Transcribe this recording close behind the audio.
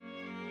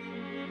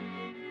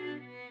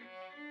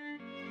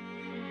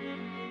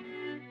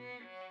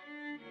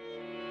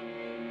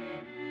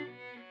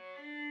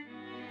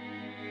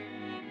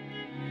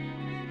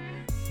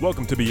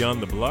Welcome to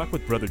Beyond the Block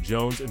with Brother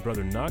Jones and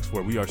Brother Knox,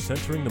 where we are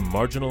centering the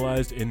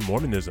marginalized in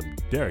Mormonism.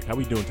 Derek, how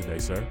we doing today,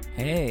 sir?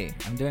 Hey,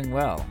 I'm doing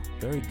well.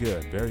 Very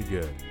good, very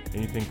good.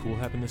 Anything cool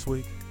happened this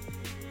week?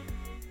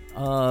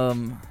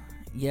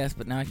 Yes,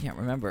 but now I can't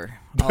remember.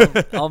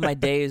 All my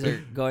days are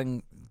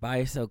going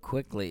by so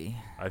quickly.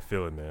 I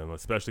feel it, man.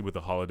 Especially with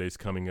the holidays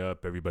coming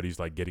up, everybody's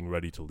like getting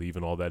ready to leave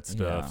and all that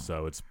stuff. Yeah.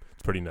 So it's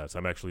pretty nuts.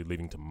 I'm actually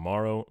leaving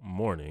tomorrow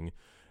morning.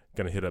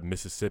 Gonna hit up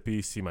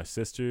Mississippi, see my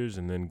sisters,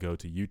 and then go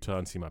to Utah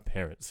and see my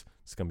parents.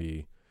 It's gonna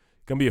be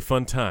a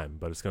fun time,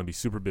 but it's gonna be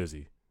super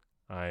busy.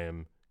 I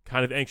am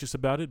kind of anxious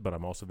about it, but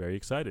I'm also very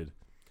excited.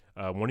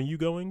 When are you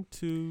going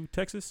to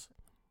Texas?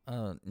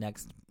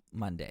 Next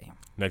Monday.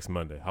 Next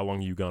Monday. How long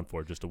are you gone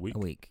for? Just a week? A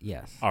week,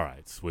 yes. All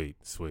right, sweet.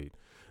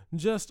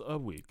 Just a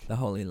week. The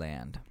Holy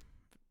Land.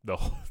 The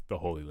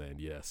Holy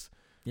Land, yes.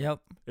 Yep.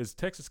 Is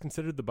Texas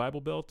considered the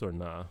Bible Belt or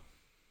nah?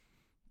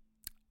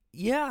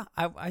 Yeah,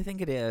 I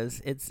think it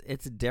is.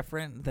 It's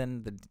different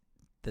than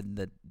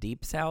the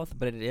Deep South,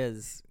 but it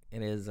is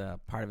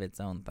part of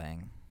its own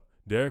thing.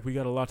 Derek, we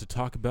got a lot to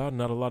talk about and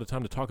not a lot of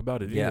time to talk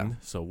about it Yeah. in.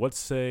 So let's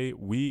say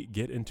we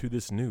get into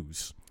this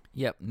news.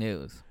 Yep,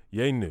 news.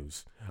 Yay,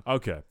 news.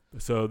 Okay,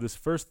 so this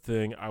first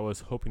thing I was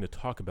hoping to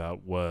talk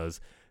about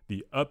was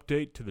the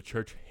update to the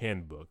church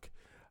handbook.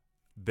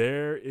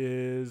 There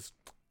is,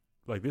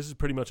 this is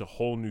pretty much a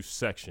whole new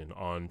section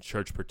on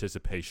church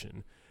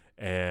participation.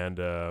 And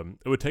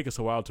it would take us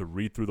a while to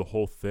read through the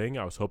whole thing.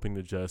 I was hoping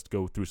to just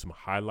go through some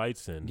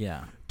highlights and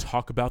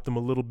talk about them a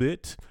little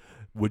bit.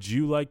 Would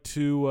you like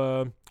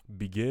to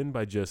begin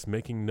by just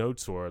making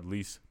notes or at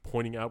least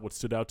pointing out what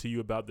stood out to you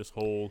about this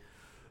whole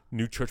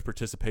new church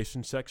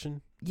participation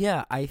section?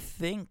 Yeah, I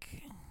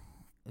think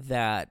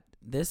that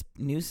this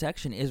new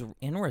section is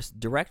in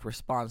direct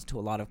response to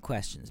a lot of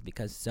questions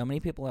because so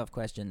many people have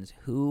questions.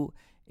 Who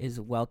is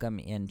welcome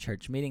in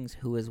church meetings,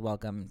 who is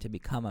welcome to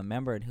become a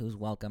member, and who's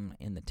welcome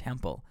in the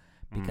temple,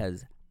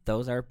 because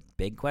those are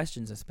big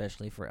questions,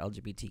 especially for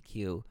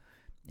LGBTQ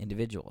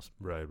individuals.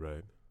 Right.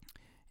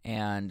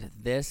 And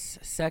this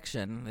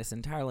section, this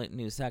entirely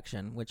new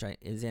section, which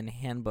is in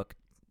Handbook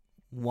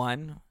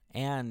 1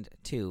 and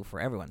 2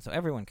 for everyone, so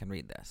everyone can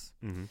read this,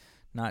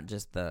 not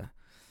just the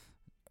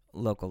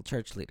local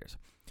church leaders.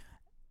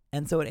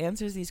 And so it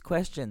answers these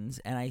questions,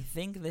 and I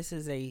think this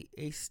is a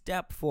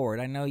step forward.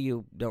 I know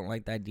you don't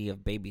like the idea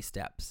of baby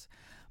steps,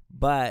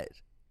 but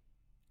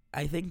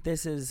I think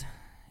this is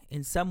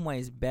in some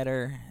ways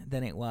better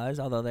than it was,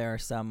 although there are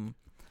some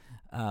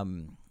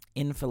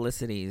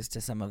infelicities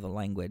to some of the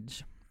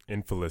language.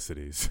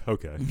 Infelicities,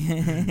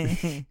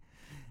 okay.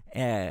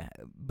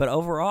 But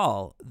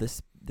overall,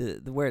 the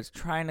where it's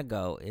trying to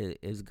go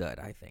is good,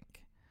 I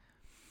think.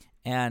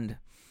 And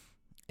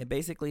it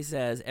basically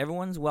says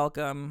everyone's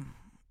welcome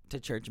to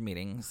church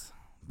meetings,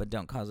 but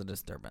don't cause a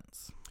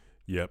disturbance.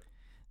 Yep.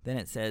 Then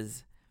it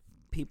says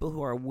people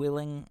who are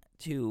willing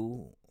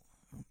to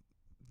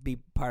be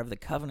part of the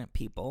covenant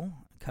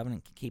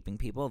keeping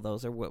people,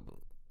 those are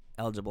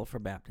eligible for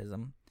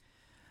baptism.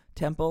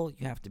 Temple,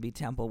 you have to be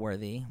temple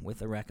worthy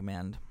with a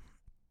recommend.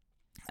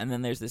 And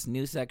then there's this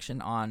new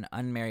section on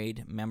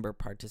unmarried member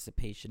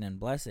participation and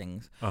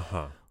blessings,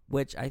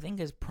 which I think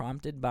is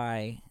prompted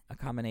by a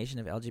combination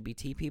of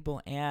LGBT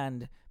people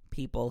and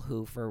people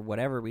who, for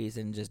whatever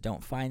reason, just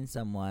don't find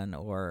someone,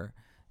 or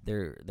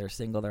they're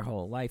single their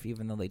whole life,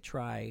 even though they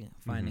try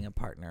finding a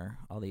partner.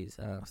 All these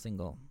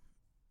single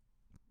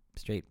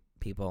straight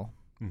people.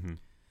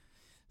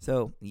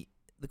 So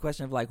the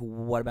question of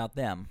what about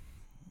them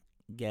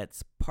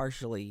gets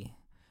partially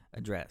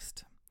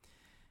addressed.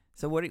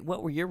 So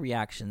what were your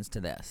reactions to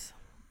this?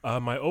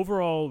 My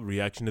overall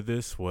reaction to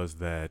this was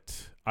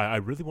that I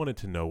really wanted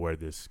to know where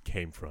this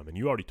came from. And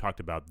you already talked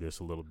about this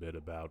a little bit,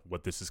 about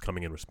what this is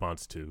coming in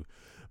response to.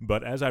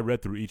 But as I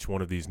read through each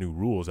one of these new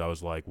rules, I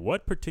was like,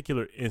 what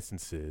particular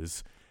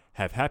instances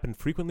have happened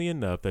frequently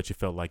enough that you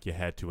felt like you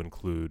had to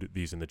include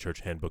these in the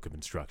church handbook of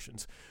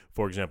instructions?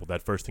 For example,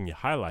 that first thing you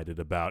highlighted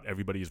about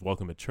everybody is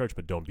welcome at church,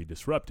 but don't be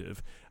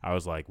disruptive. I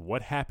was like,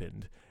 what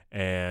happened?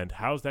 And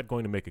how's that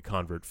going to make a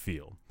convert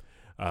feel?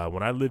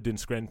 When I lived in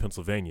Scranton,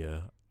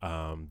 Pennsylvania,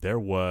 there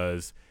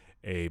was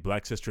a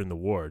black sister in the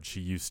ward.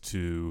 She used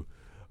to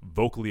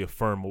vocally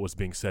affirm what was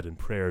being said in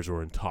prayers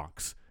or in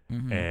talks,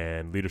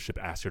 and leadership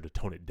asked her to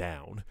tone it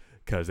down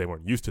because they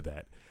weren't used to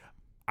that.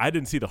 I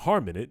didn't see the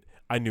harm in it.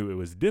 I knew it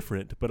was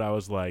different, but I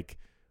was like,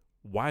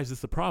 why is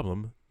this a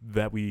problem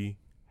that we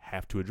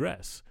have to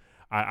address?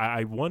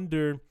 I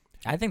wonder.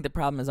 I think the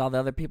problem is all the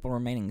other people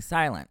remaining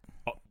silent.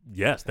 Oh,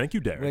 yes, thank you,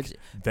 Derek.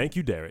 Thank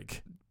you,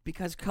 Derek.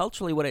 Because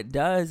culturally what it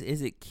does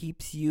is it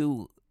keeps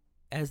you,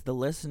 as the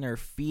listener,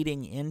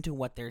 feeding into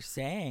what they're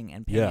saying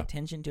and paying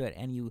attention to it,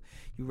 and you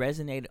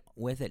resonate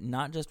with it,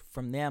 not just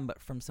from them, but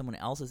from someone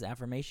else's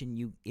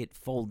affirmation. It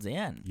folds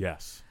in.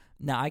 Yes.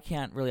 Now, I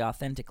can't really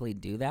authentically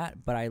do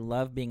that, but I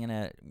love being in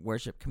a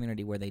worship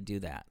community where they do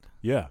that.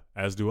 Yeah,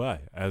 as do I.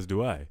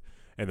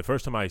 And the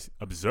first time I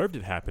observed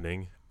it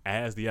happening,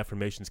 as the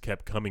affirmations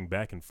kept coming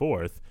back and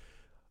forth,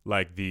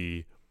 like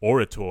the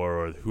orator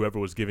or whoever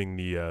was giving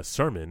the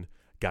sermon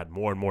got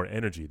more and more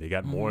energy. They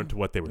got more into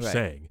what they were Right.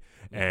 saying.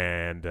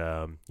 And,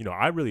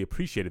 I really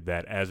appreciated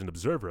that as an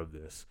observer of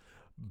this.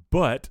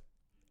 But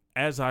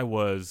as I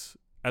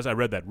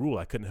read that rule,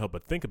 I couldn't help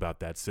but think about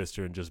that,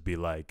 sister, and just be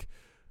like,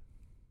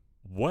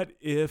 what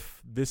if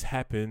this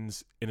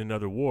happens in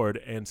another ward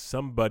and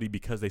somebody,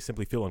 because they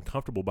simply feel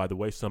uncomfortable by the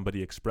way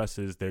somebody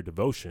expresses their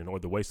devotion or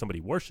the way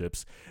somebody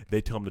worships, they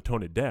tell them to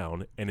tone it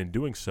down, and in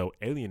doing so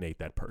alienate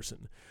that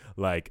person?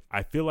 Like,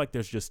 I feel like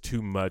there's just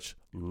too much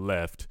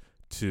left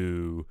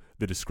to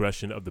the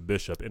discretion of the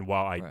bishop. And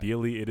while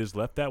ideally it is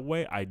left that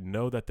way, I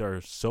know that there are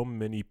so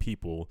many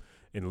people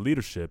in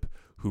leadership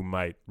who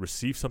might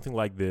receive something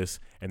like this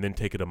and then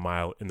take it a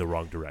mile in the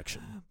wrong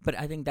direction. But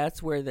I think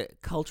that's where the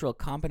cultural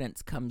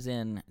competence comes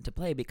in to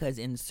play, because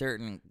in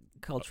certain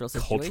cultural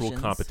situations,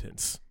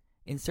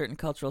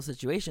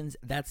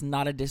 that's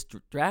not a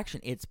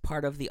distraction. It's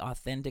part of the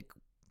authentic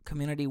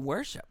community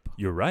worship.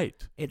 You're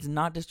right. It's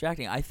not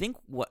distracting.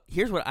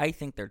 Here's what I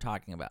think they're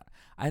talking about.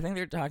 I think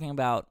they're talking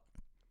about,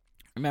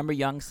 remember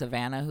young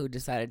Savannah who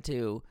decided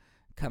to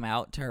come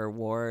out to her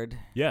ward?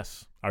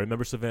 Yes, I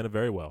remember Savannah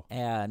very well.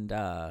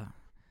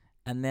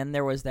 And then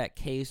there was that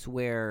case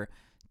where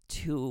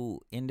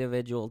two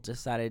individuals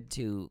decided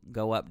to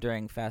go up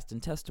during fast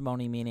and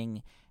testimony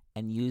meeting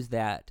and use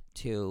that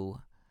to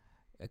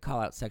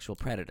call out sexual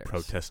predators.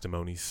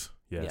 Pro-testimonies,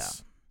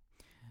 yes.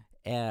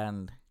 Yeah.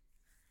 And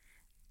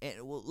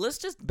let's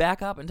just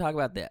back up and talk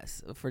about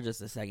this for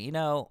just a second.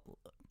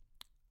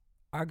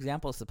 Our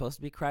example is supposed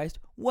to be Christ.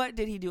 What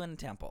did he do in the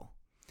temple?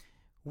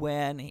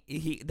 When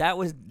that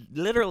was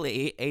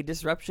literally a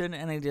disruption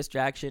and a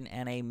distraction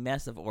and a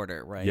mess of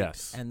order, right?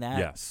 Yes. And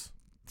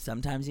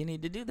sometimes you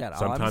need to do that.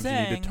 Sometimes you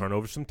need to turn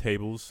over some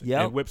tables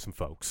and whip some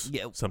folks.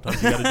 Yep.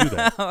 Sometimes you got to do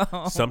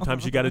that.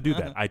 Sometimes you got to do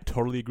that. I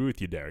totally agree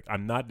with you, Derek.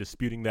 I'm not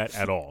disputing that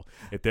at all.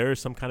 If there is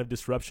some kind of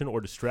disruption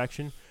or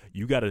distraction,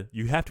 you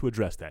have to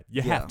address that.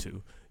 You have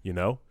to,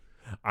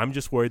 I'm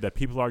just worried that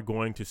people are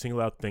going to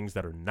single out things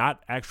that are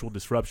not actual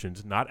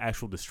disruptions, not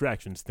actual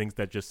distractions, things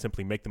that just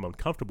simply make them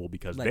uncomfortable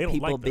because they don't like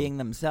them. People being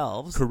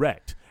themselves.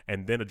 Correct.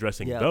 And then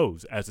addressing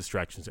those as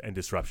distractions and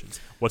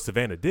disruptions. What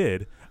Savannah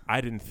did,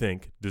 I didn't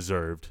think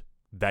deserved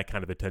that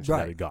kind of attention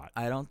that it got.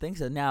 I don't think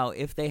so. Now,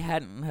 if they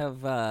hadn't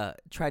have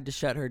tried to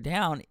shut her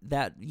down,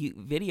 that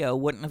video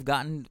wouldn't have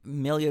gotten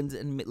millions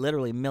and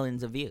literally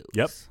millions of views.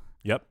 Yep.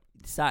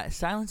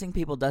 Silencing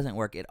people doesn't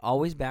work. It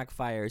always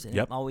backfires, and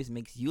it always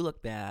makes you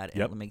look bad,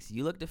 and it makes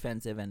you look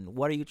defensive, and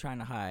what are you trying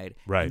to hide?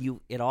 Right.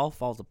 And it all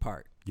falls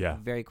apart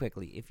very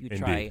quickly if you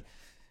try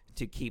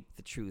to keep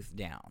the truth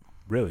down.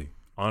 Really,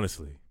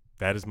 honestly,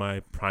 that is my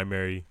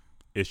primary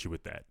issue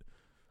with that.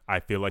 I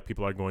feel like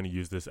people are going to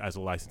use this as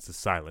a license to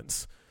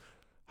silence.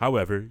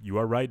 However, you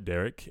are right,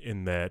 Derek,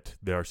 in that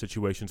there are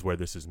situations where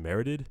this is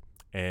merited,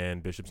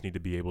 and bishops need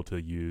to be able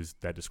to use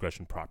that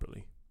discretion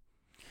properly.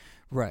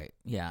 Right.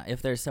 Yeah.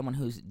 If there's someone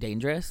who's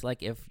dangerous,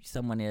 like if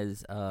someone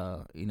is,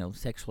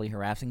 sexually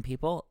harassing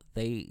people,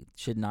 they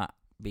should not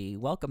be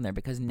welcome there,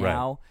 because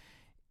now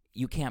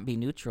you can't be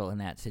neutral in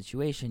that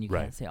situation. You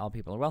can't say all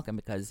people are welcome,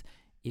 because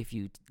if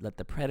you let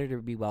the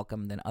predator be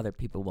welcome, then other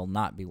people will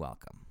not be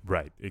welcome.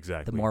 Right.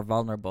 Exactly. The more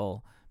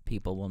vulnerable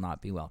people will not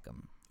be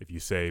welcome. If you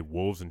say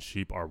wolves and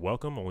sheep are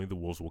welcome, only the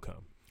wolves will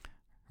come.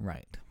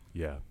 Right.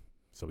 Yeah.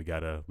 So we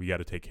gotta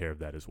take care of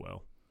that as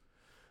well.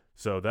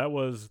 So that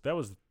was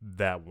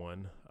that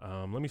one.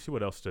 Let me see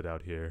what else stood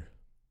out here.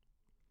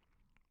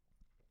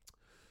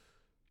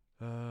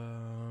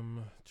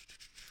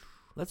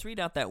 Let's read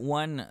out that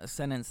one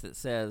sentence that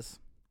says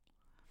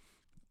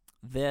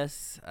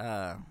this,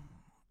 all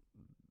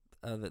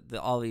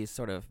these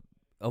sort of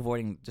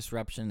avoiding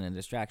disruption and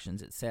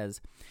distractions. It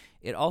says,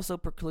 it also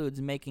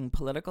precludes making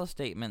political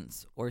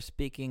statements or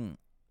speaking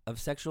of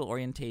sexual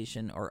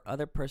orientation or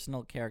other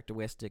personal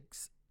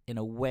characteristics in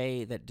a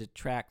way that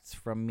detracts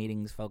from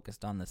meetings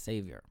focused on the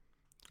Savior.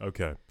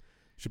 Okay.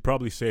 Should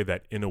probably say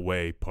that "in a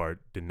way"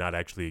 part did not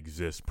actually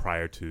exist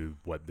prior to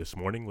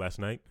last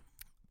night?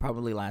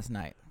 Probably last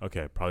night.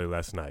 Okay, probably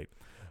last night.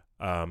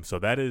 So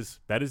that is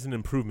an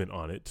improvement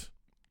on it.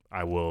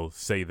 I will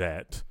say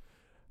that.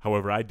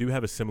 However, I do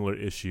have a similar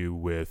issue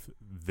with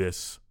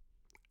this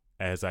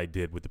as I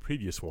did with the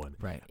previous one.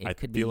 Right. It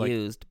could be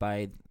used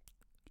by...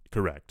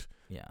 Correct.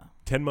 Yeah.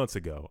 10 months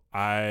ago,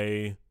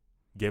 I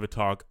gave a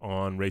talk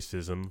on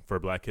racism for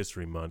Black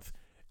History Month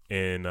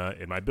in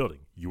my building.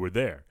 You were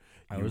there.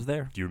 I was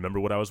there. Do you remember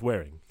what I was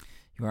wearing?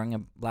 You're wearing a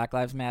Black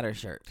Lives Matter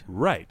shirt.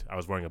 Right. I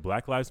was wearing a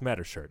Black Lives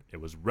Matter shirt. It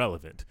was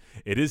relevant.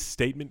 It is a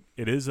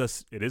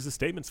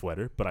statement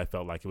sweater, but I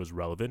felt like it was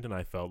relevant, and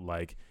I felt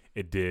like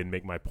it did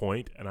make my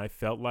point, and I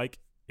felt like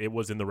it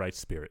was in the right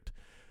spirit.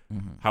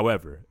 Mm-hmm.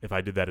 However, if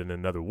I did that in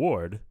another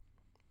ward,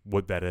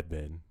 would that have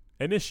been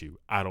an issue?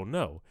 I don't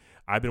know.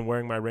 I've been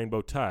wearing my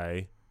rainbow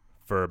tie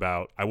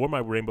I wore my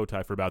rainbow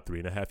tie for about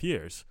 3.5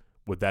 years.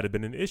 Would that have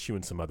been an issue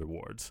in some other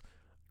wards?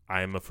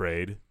 I am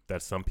afraid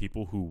that some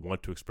people who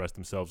want to express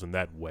themselves in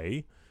that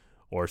way,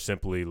 or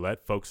simply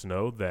let folks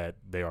know that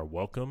they are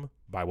welcome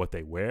by what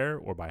they wear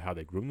or by how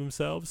they groom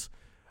themselves,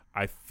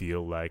 I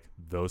feel like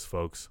those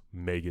folks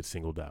may get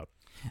singled out.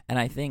 And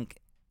I think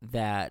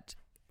that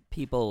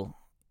people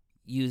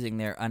using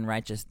their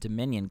unrighteous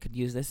dominion could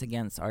use this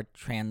against our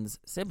trans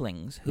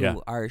siblings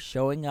who are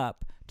showing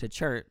up to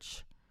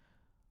church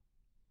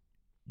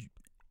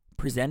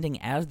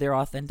presenting as their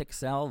authentic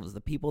selves,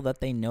 the people that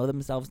they know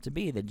themselves to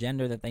be, the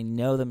gender that they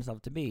know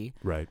themselves to be.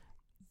 Right.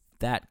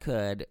 That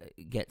could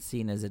get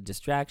seen as a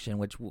distraction,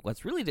 which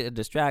what's really a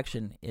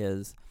distraction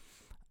is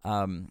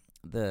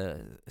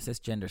the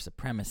cisgender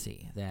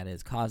supremacy that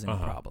is causing the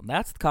problem.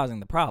 That's causing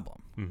the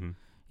problem. Mm-hmm.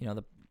 You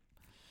know,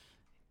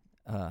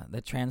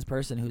 the trans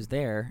person who's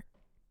there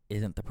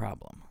isn't the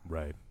problem.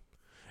 Right.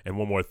 And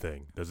one more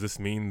thing. Does this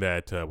mean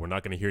that we're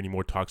not going to hear any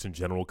more talks in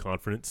General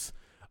Conference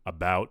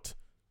about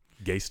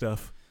gay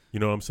stuff? You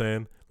know what I'm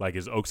saying? Like,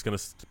 is Oaks going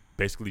to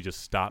basically just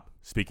stop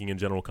speaking in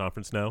General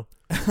Conference now?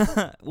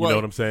 Well, you know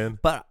what I'm saying?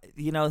 But,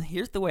 you know,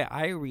 here's the way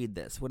I read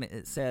this. When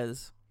it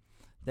says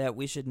that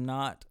we should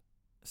not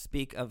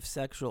speak of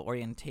sexual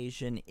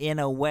orientation in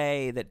a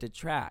way that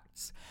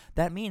detracts,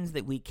 that means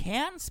that we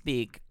can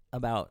speak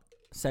about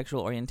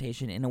sexual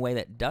orientation in a way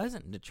that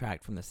doesn't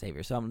detract from the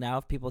Savior. So now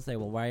if people say,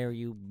 well, why are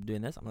you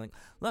doing this? I'm like,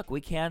 look,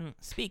 we can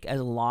speak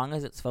as long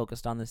as it's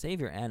focused on the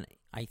Savior. And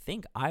I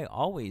think I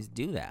always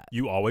do that.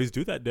 You always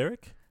do that,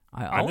 Derek?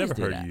 I never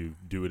heard you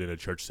do it in a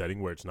church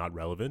setting where it's not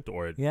relevant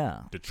or it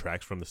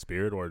detracts from the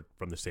Spirit or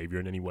from the Savior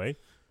in any way.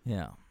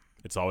 Yeah.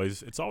 It's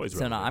always relevant.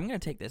 So now I'm going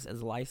to take this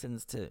as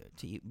license to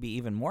be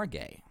even more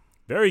gay.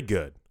 Very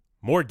good.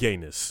 More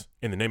gayness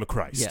in the name of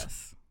Christ.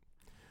 Yes.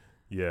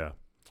 Yeah.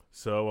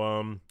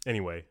 So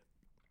anyway,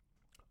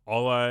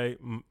 that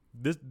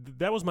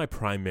was my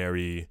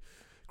primary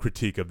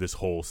critique of this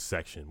whole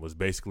section, was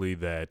basically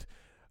that,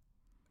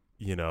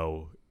 you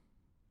know,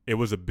 it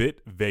was a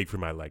bit vague for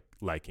my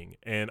liking.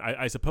 And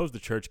I suppose the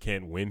church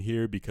can't win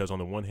here because on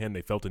the one hand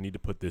they felt a need to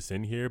put this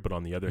in here, but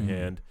on the other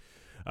hand,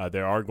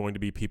 there are going to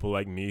be people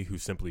like me who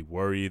simply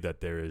worry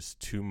that there is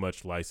too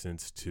much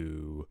license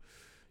to,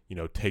 you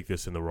know, take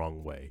this in the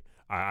wrong way.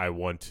 I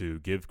want to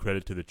give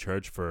credit to the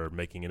church for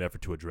making an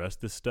effort to address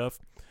this stuff,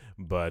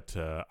 but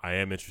I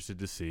am interested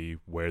to see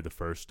where the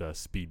first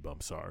speed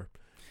bumps are.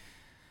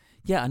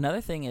 Yeah,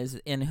 another thing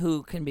is in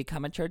who can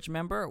become a church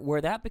member,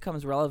 where that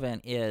becomes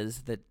relevant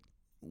is that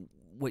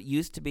what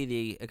used to be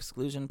the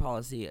exclusion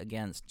policy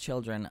against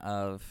children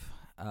of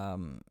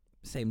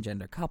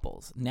same-gender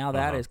couples, now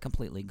that is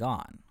completely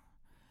gone.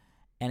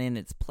 And in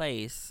its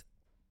place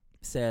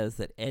says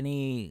that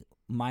any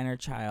minor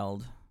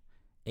child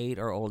 8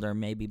 or older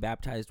may be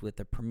baptized with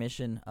the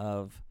permission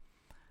of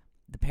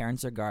the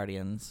parents or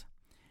guardians,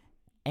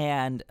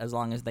 and as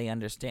long as they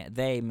understand,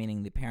 they,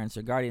 meaning the parents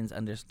or guardians,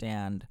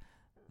 understand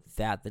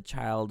that the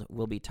child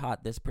will be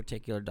taught this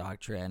particular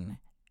doctrine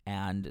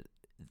and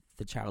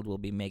the child will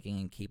be making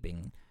and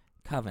keeping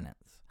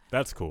covenants.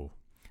 That's cool.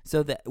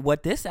 So that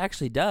what this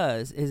actually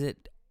does is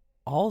it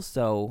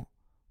also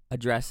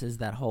addresses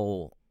that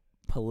whole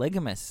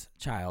polygamous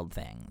child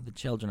thing, the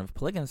children of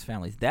polygamous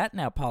families. That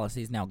now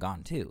policy is now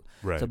gone too.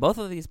 Right. So both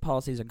of these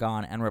policies are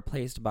gone and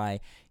replaced by,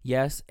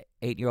 yes,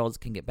 8-year-olds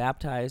can get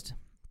baptized,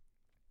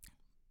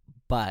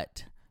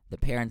 but the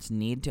parents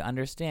need to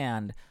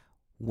understand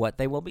what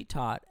they will be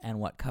taught and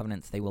what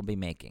covenants they will be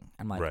making.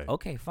 I'm like,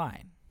 okay,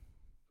 fine.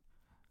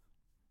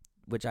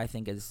 Which I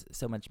think is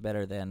so much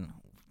better than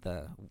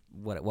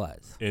what it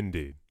was.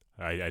 Indeed.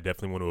 I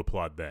definitely want to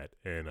applaud that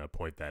and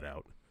point that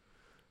out.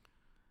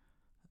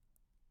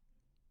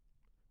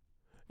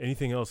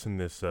 Anything else in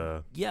this?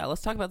 Yeah,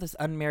 let's talk about this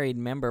unmarried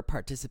member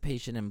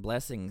participation and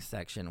blessings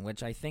section,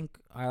 which I think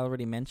I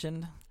already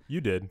mentioned.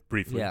 You did,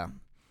 briefly. Yeah.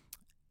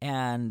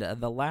 And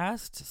the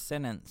last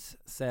sentence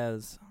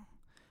says,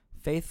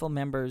 faithful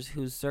members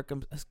whose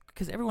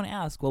because everyone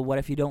asks, well, what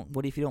if you don't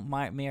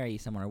marry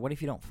someone, or what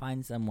if you don't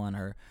find someone,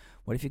 or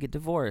what if you get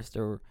divorced,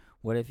 or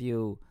what if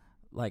you,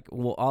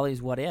 all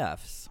these what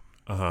ifs.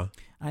 Uh-huh.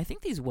 And I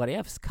think these what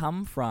ifs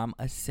come from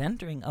a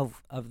centering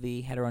of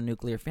the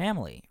heteronuclear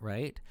family,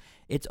 right?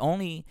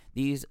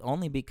 These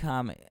only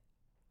become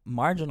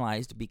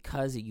marginalized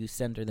because you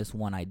center this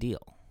one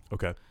ideal.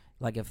 Okay.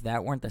 Like if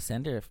that weren't the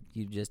center, if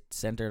you just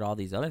centered all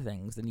these other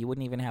things, then you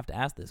wouldn't even have to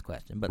ask this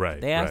question. But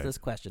they asked this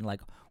question,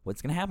 like,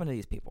 what's going to happen to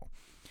these people?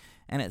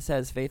 And it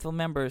says, faithful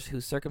members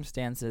whose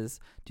circumstances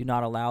do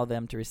not allow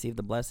them to receive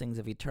the blessings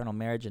of eternal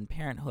marriage and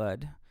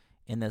parenthood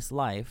in this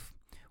life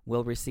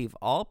will receive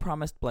all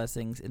promised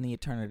blessings in the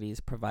eternities,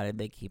 provided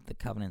they keep the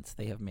covenants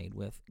they have made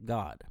with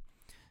God.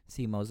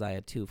 See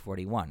Mosiah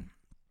 2:41.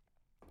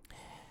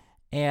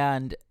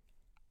 And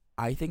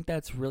I think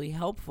that's really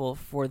helpful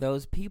for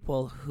those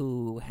people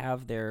who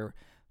have their,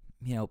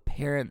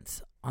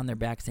 parents on their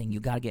back saying, you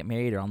got to get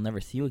married or I'll never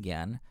see you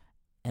again.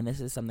 And this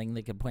is something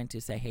they could point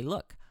to, say, hey,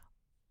 look,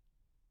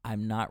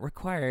 I'm not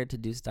required to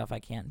do stuff I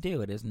can't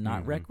do. It is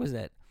not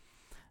requisite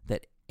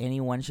that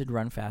anyone should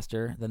run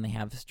faster than they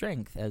have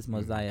strength, as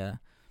Mosiah,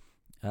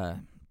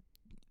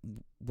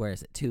 where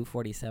is it,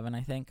 2:47,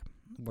 I think,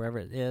 wherever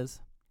it is.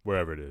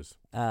 Wherever it is.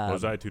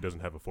 Mosiah 2 doesn't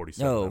have a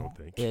 47, I don't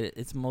think.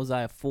 It's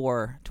Mosiah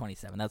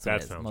 4:27. That's what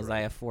it is.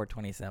 Mosiah right.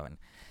 4:27.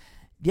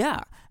 Yeah.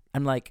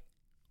 I'm like,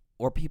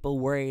 or people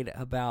worried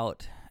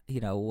about,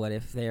 what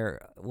if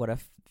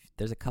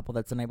there's a couple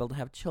that's unable to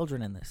have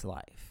children in this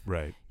life.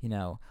 Right. You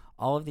know,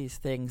 all of these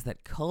things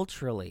that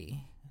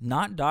culturally,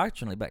 not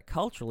doctrinally, but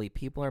culturally,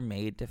 people are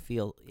made to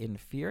feel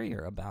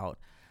inferior about.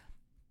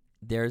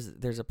 There's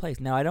a place.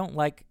 Now, I don't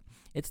like,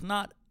 it's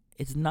not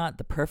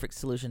the perfect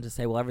solution to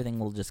say, well, everything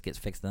will just get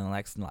fixed in the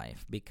next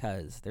life,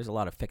 because there's a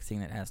lot of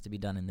fixing that has to be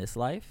done in this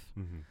life.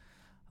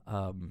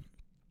 Mm-hmm.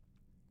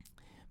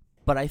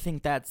 But I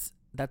think that's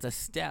a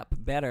step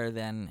better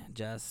than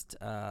just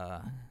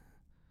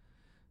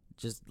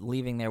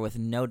leaving there with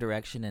no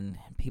direction and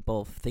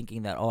people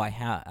thinking that,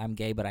 I'm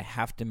gay, but I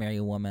have to marry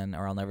a woman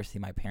or I'll never see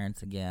my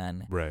parents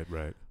again. Right.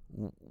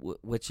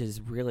 Which is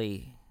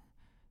really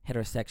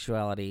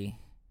heterosexuality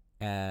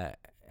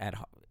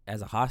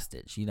as a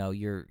hostage. You know,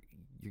 you're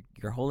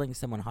holding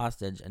someone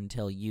hostage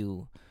until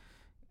you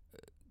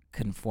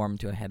conform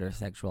to a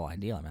heterosexual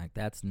ideal. I'm like,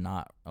 that's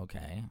not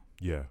okay.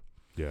 Yeah.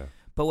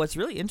 But what's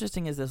really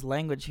interesting is this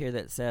language here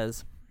that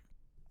says,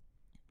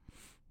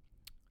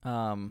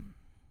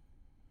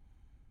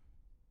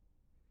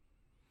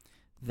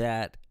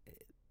 that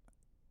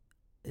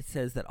it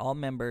says that all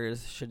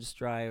members should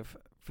strive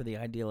for the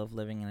ideal of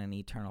living in an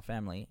eternal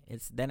family.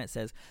 Then it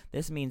says,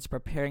 this means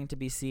preparing to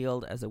be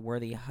sealed as a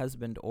worthy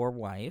husband or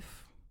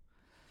wife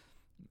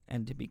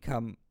and to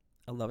become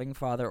a loving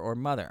father or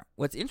mother.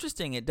 What's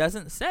interesting, it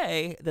doesn't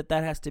say that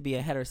has to be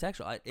a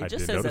heterosexual. It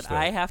just says that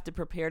I have to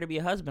prepare to be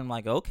a husband. I'm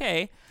like,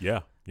 okay.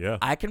 Yeah.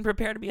 I can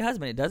prepare to be a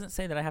husband. It doesn't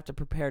say that I have to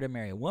prepare to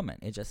marry a woman.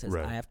 It just says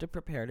I have to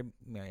prepare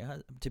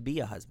to be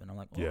a husband. I'm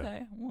like,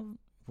 okay,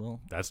 well,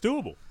 that's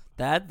doable.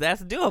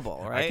 That's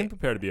doable, right? I can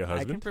prepare to be a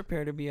husband. I can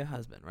prepare to be a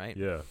husband, right?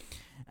 Yeah.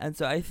 And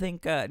so I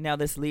think now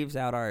this leaves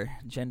out our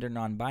gender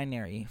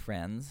non-binary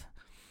friends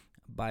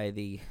by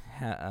the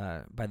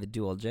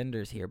dual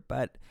genders here,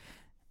 but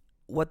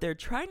what they're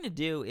trying to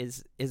do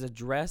is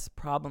address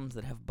problems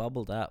that have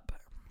bubbled up.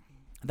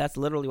 That's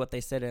literally what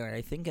they said,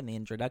 I think, in the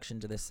introduction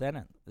to this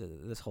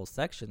this whole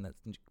section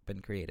that's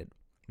been created.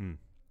 Mm.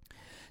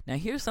 Now,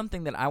 here's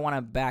something that I want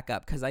to back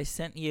up, because I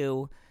sent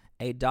you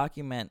a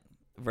document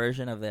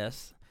version of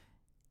this,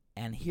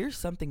 and here's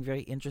something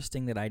very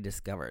interesting that I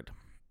discovered.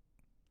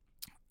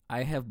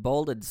 I have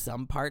bolded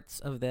some parts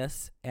of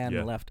this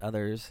and left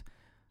others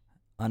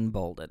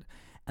unbolded.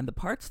 And the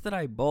parts that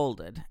I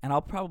bolded, and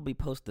I'll probably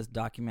post this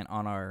document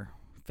on our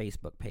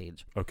Facebook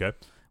page. Okay.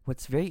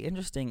 What's very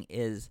interesting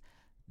is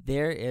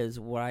there is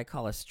what I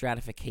call a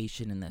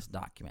stratification in this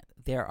document.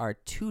 There are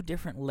two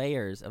different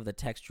layers of the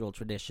textual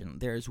tradition.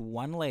 There's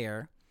one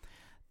layer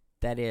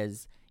that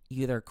is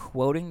either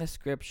quoting the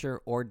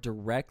scripture or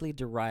directly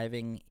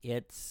deriving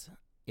its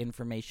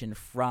information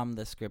from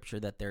the scripture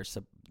that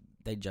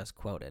they just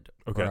quoted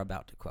or are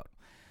about to quote.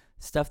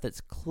 Stuff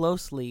that's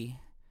closely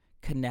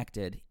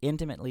connected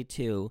intimately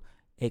to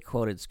a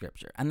quoted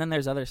scripture. And then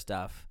there's other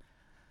stuff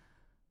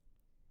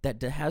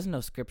that has no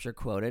scripture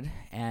quoted,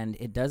 and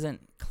it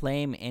doesn't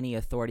claim any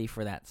authority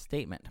for that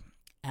statement.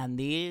 And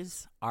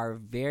these are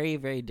very,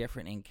 very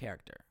different in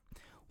character.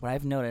 What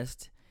I've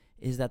noticed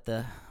is that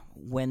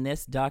when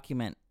this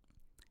document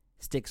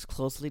sticks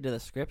closely to the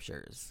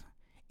scriptures,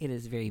 it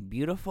is very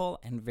beautiful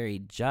and very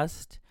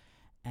just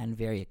and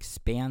very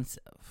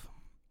expansive.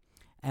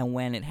 And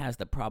when it has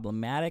the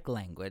problematic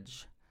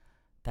language,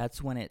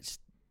 that's when it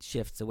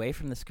shifts away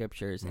from the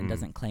scriptures and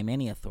doesn't claim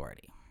any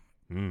authority.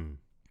 Mm.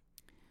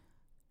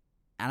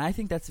 And I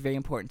think that's very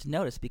important to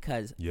notice,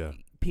 because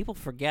people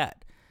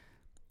forget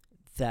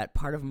that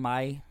part of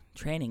my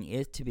training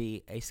is to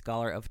be a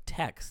scholar of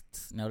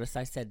texts. Notice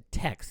I said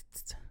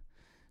texts,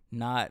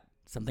 not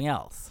something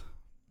else.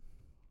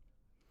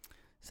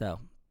 So,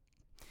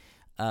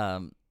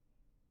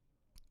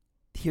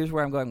 here's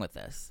where I'm going with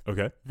this.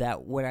 Okay.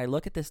 That when I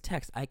look at this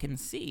text, I can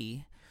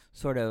see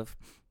sort of,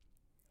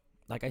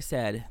 like I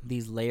said,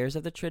 these layers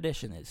of the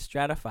tradition. It's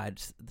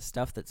stratified. The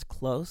stuff that's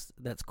close,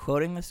 that's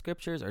quoting the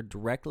scriptures or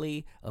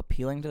directly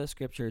appealing to the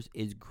scriptures,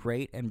 is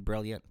great and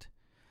brilliant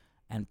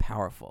and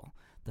powerful.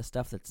 The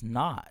stuff that's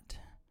not,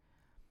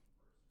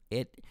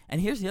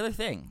 and here's the other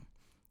thing.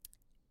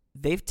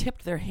 They've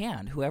tipped their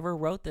hand. Whoever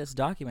wrote this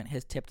document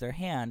has tipped their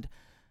hand,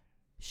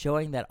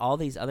 showing that all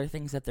these other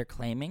things that they're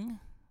claiming,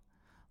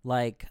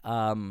 like,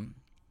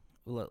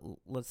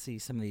 let's see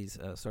some of these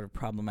sort of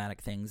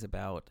problematic things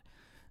about,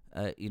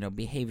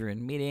 behavior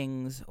in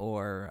meetings,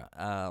 or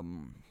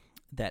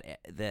that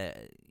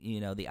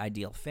the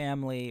ideal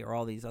family, or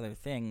all these other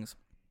things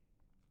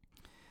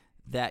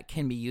that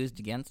can be used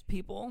against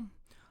people.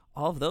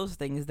 All of those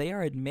things, they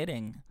are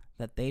admitting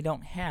that they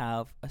don't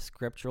have a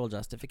scriptural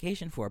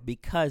justification for,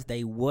 because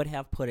they would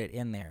have put it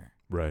in there.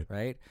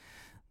 Right?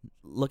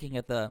 Looking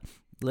at the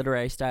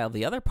literary style of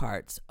the other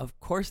parts, of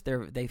course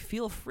they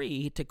feel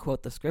free to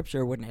quote the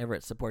scripture whenever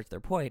it supports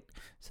their point.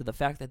 So the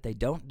fact that they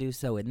don't do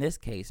so in this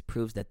case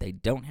proves that they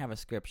don't have a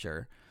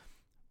scripture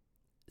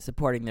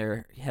supporting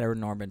their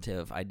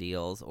heteronormative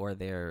ideals or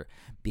their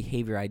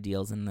behavior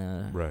ideals in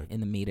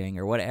the meeting,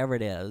 or whatever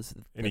it is.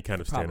 Any kind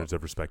of standards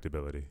of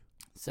respectability.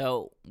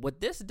 So what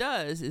this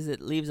does is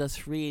it leaves us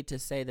free to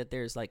say that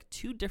there's like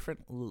two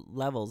different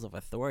levels of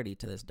authority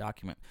to this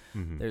document.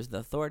 Mm-hmm. There's the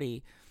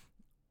authority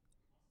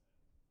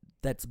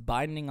that's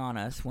binding on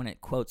us when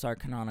it quotes our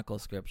canonical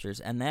scriptures,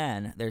 and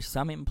then there's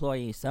some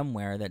employee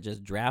somewhere that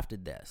just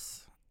drafted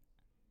this.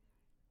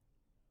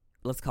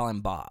 Let's call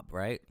him Bob,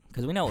 right?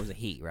 Because we know it was a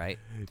he, right?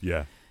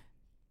 Yeah.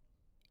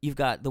 You've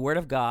got the Word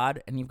of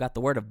God and you've got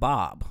the Word of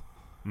Bob,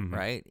 Mm-hmm.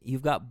 right?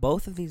 You've got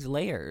both of these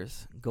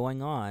layers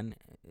going on,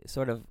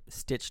 sort of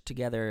stitched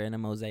together in a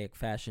mosaic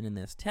fashion in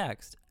this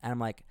text. And I'm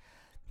like,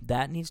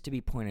 that needs to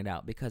be pointed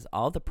out because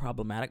all the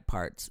problematic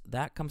parts,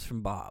 that comes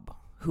from Bob.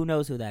 Who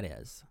knows who that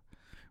is,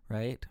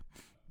 right?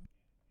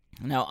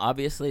 Now,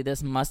 obviously,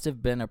 this must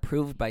have been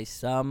approved by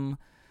some,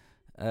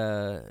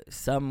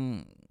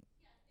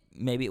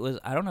 maybe it was,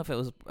 I don't know if it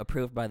was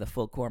approved by the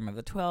full quorum of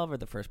the 12 or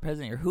the first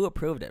president or who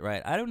approved it,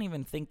 right? I don't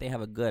even think they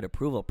have a good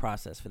approval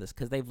process for this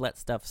because they've let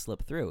stuff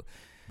slip through.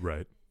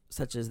 Right.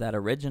 Such as that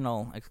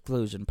original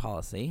exclusion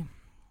policy.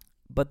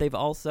 But they've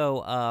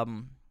also,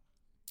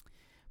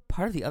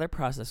 part of the other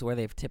process where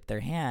they've tipped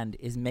their hand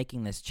is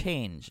making this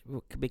change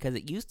because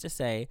it used to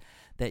say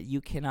that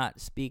you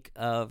cannot speak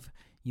of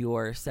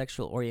your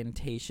sexual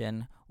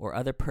orientation or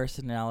other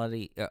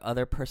personality or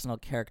other personal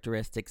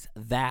characteristics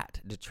that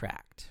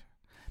detract.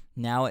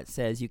 Now it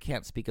says you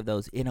can't speak of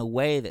those in a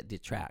way that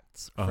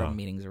detracts from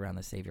meetings around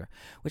the Savior,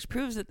 which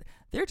proves that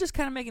they're just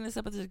kind of making this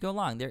up as they go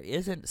along. There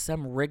isn't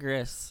some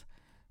rigorous,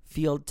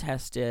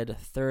 field-tested,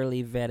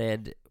 thoroughly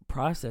vetted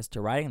process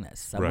to writing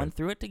this. Someone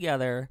threw it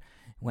together,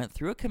 went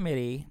through a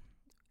committee,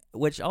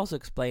 which also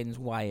explains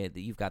why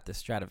you've got this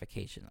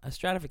stratification. A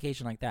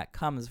stratification like that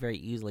comes very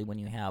easily when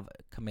you have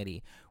a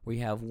committee where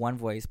you have one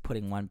voice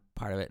putting one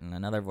part of it and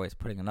another voice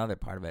putting another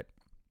part of it.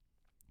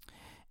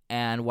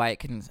 And why it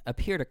can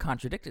appear to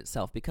contradict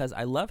itself, because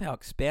I love how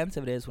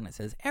expansive it is when it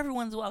says,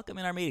 everyone's welcome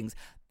in our meetings.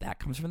 That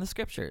comes from the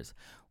scriptures.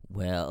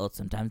 Well,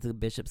 sometimes the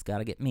bishop's got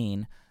to get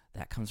mean.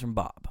 That comes from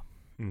Bob.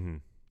 Mm-hmm.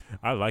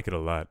 I like it a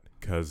lot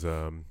because,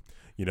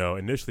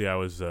 initially I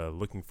was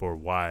looking for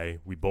why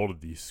we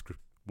bolded these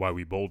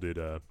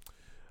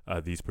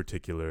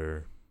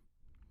particular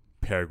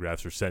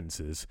paragraphs or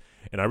sentences.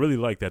 And I really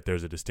like that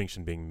there's a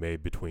distinction being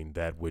made between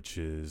that which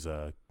is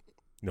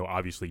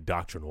obviously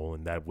doctrinal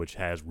and that which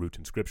has root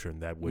in Scripture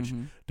and that which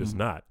does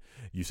not.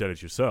 You said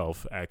it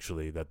yourself,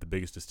 actually, that the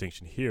biggest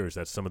distinction here is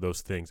that some of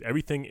those things,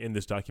 everything in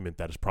this document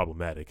that is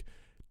problematic,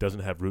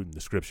 doesn't have root in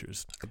the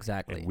Scriptures.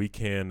 Exactly. And we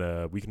can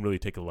really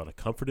take a lot of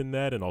comfort in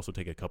that and also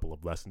take a couple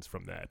of lessons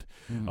from that.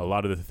 A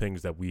lot of the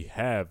things that we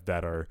have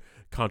that are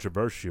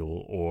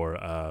controversial or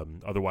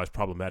otherwise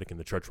problematic in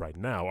the church right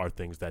now are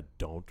things that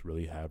don't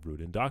really have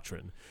root in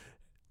doctrine.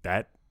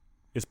 That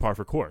is par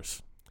for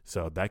course.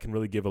 So that can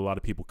really give a lot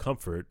of people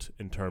comfort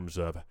in terms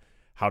of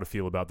how to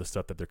feel about the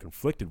stuff that they're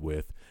conflicted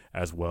with,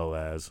 as well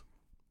as,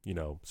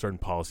 certain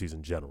policies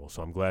in general.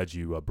 So I'm glad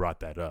you brought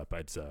that up.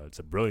 It's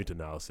a brilliant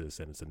analysis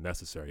and it's a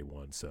necessary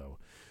one. So,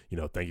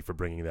 thank you for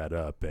bringing that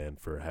up and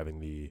for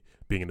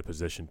being in a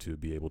position to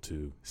be able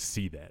to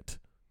see that.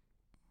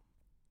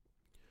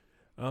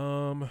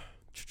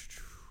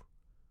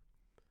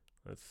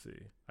 Let's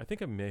see. I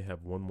think I may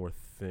have one more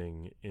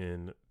thing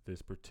in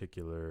this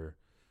particular.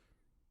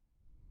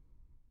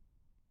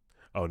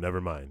 Oh,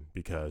 never mind,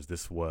 because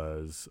this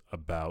was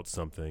about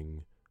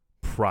something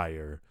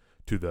prior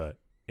to the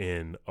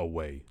in a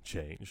way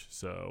change.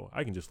 So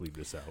I can just leave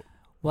this out.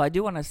 Well, I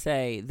do want to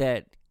say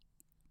that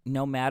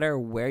no matter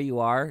where you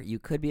are, you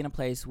could be in a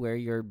place where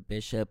your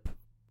bishop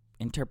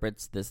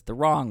interprets this the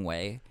wrong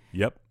way.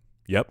 Yep.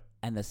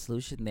 And the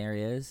solution there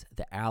is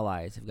the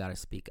allies have got to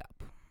speak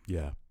up.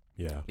 Yeah.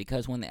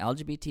 Because when the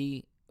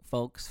LGBT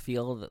folks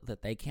feel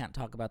that they can't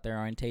talk about their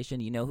orientation,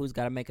 you know who's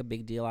got to make a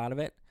big deal out of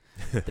it?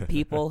 The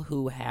people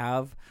who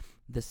have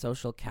the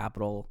social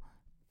capital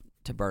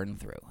to burn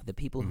through, the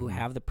people who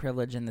have the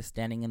privilege and the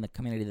standing in the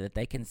community that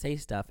they can say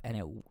stuff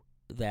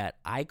that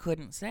I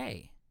couldn't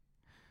say,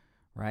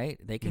 right?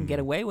 They can get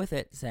away with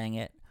it saying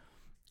it,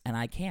 and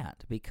I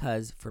can't,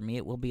 because for me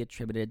it will be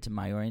attributed to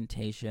my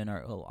orientation,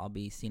 or I'll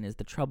be seen as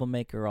the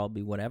troublemaker, or I'll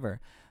be whatever.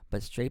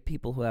 But straight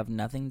people who have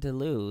nothing to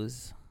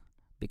lose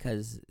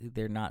because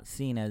they're not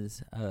seen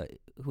as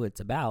who it's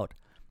about,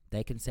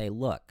 they can say,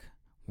 look,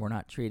 we're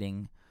not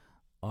treating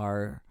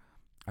our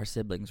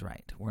siblings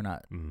right. We're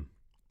not,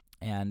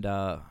 and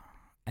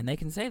they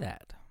can say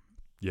that.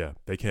 Yeah,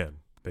 they can.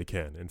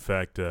 In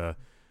fact,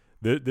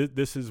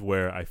 this is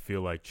where I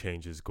feel like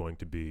change is going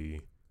to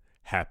be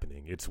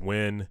happening. It's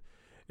when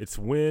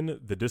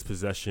the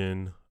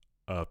dispossession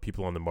of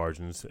people on the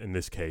margins, in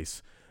this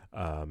case,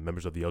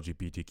 members of the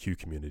LGBTQ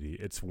community,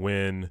 it's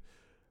when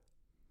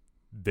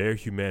their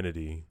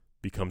humanity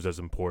becomes as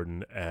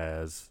important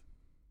as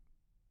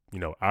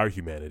our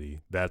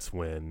humanity. That's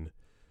when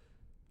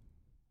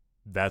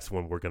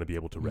we're going to be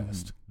able to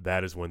rest.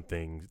 That is when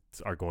things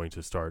are going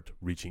to start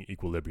reaching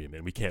equilibrium,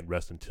 and we can't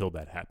rest until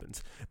that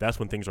happens. That's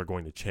when things are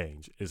going to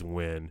change, is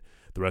when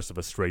the rest of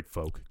us straight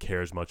folk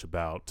care as much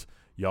about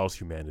y'all's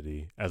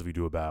humanity as we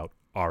do about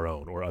our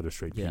own, or other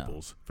straight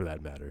people's, for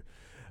that matter.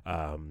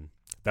 That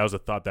was a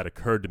thought that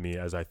occurred to me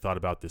as I thought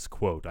about this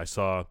quote. I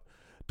saw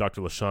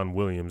Dr. LaShawn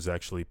Williams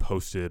actually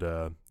posted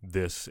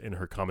this in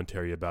her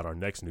commentary about our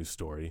next news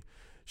story.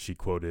 She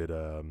quoted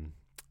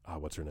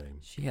what's her name?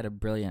 She had a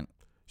brilliant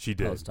She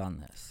did. post on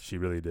this. She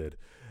really did.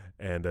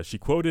 And she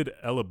quoted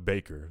Ella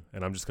Baker,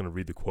 and I'm just going to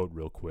read the quote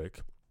real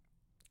quick.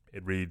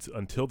 It reads,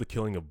 "Until the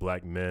killing of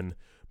black men,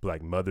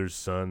 black mothers'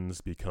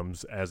 sons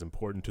becomes as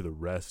important to the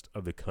rest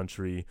of the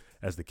country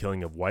as the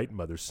killing of white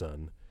mother's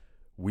son,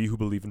 we who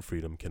believe in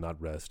freedom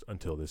cannot rest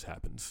until this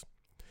happens."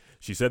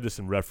 She said this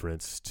in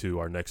reference to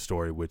our next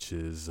story, which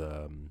is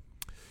a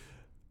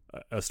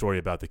story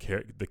about the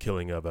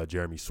killing of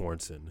Jeremy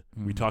Sorensen.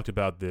 Mm-hmm. We talked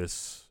about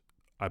this,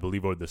 I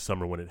believe, over the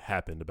summer when it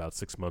happened about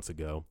 6 months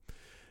ago.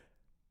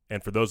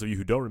 And for those of you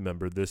who don't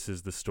remember, this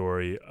is the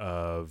story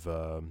of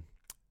an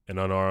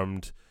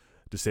unarmed,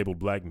 disabled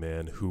black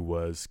man who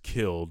was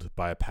killed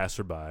by a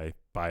passerby,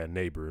 by a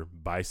neighbor,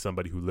 by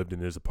somebody who lived in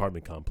his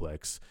apartment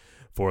complex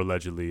for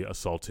allegedly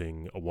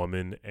assaulting a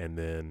woman and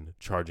then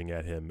charging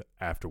at him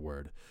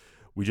afterward.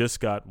 We just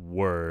got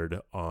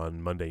word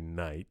on Monday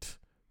night,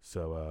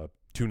 so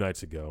 2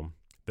 nights ago,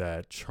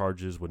 that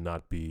charges would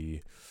not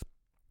be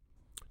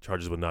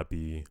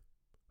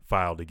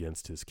filed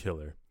against his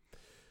killer.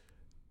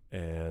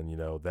 And, you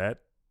know,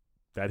 that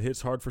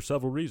hits hard for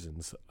several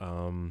reasons.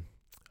 I'm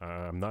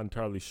not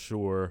entirely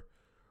sure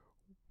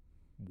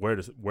where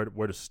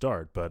to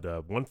start,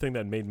 but one thing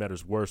that made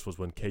matters worse was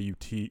when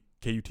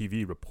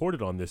KUTV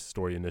reported on this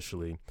story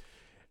initially,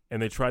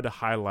 and they tried to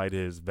highlight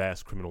his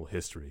vast criminal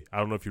history. I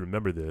don't know if you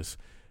remember this,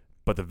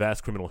 but the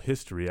vast criminal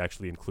history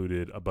actually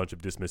included a bunch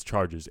of dismissed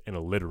charges and a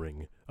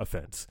littering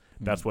offense.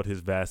 Mm-hmm. That's what his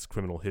vast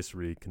criminal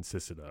history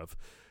consisted of.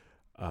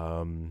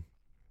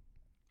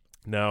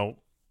 Now,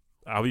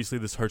 obviously,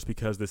 this hurts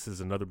because this is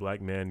another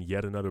black man,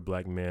 yet another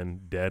black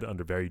man dead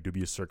under very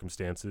dubious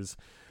circumstances.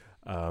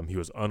 He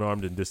was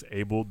unarmed and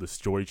disabled. The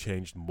story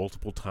changed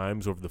multiple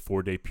times over the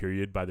 4-day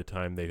period by the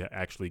time they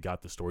actually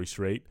got the story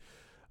straight.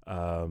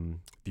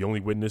 The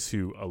only witness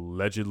who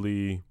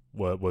allegedly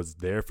was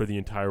there for the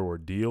entire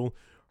ordeal,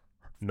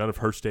 none of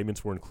her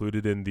statements were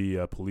included in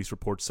the police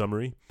report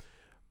summary.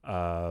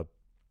 The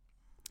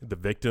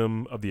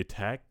victim of the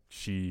attack,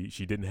 she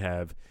didn't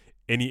have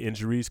any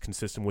injuries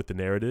consistent with the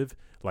narrative,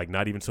 like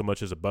not even so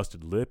much as a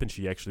busted lip, and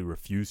she actually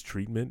refused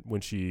treatment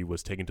when she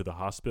was taken to the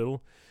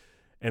hospital.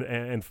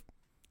 And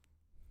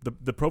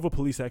the Provo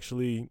police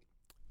actually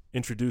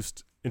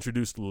introduced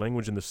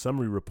language in the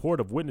summary report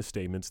of witness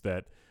statements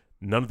that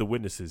none of the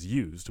witnesses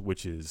used,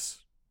 which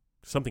is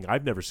something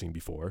I've never seen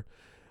before.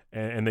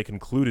 And they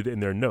concluded in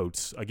their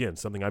notes, again,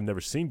 something I've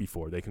never seen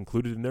before, they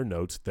concluded in their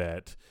notes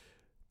that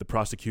the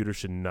prosecutor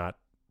should not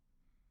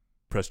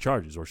press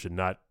charges or should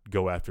not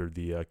go after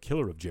the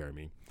killer of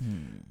Jeremy.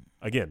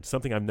 Again,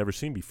 something I've never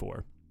seen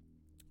before.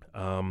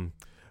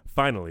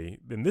 Finally,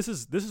 and this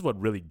is what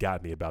really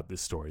got me about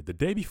this story. The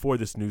day before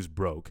this news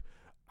broke,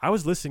 I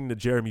was listening to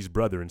Jeremy's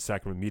brother in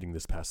sacrament meeting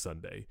this past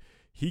Sunday.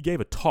 He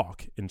gave a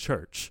talk in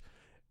church,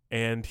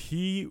 and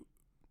he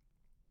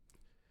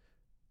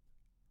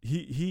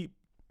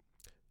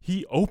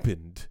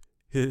opened,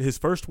 his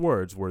first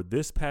words were,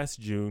 "This past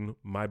June,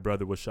 my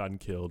brother was shot and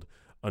killed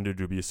under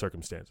dubious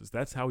circumstances."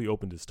 That's how he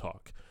opened his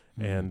talk.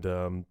 Mm-hmm.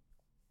 And,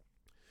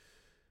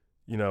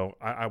 you know,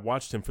 I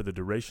watched him for the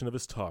duration of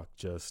his talk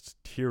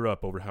just tear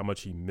up over how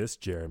much he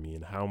missed Jeremy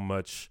and how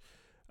much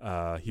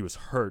he was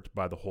hurt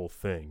by the whole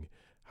thing,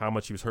 how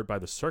much he was hurt by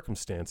the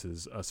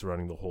circumstances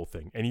surrounding the whole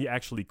thing. And he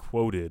actually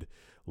quoted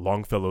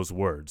Longfellow's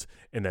words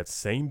in that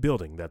same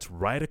building that's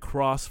right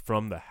across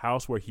from the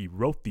house where he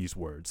wrote these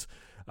words.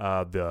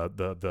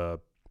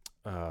 Then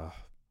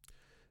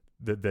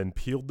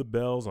pealed the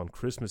bells on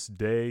Christmas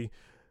Day,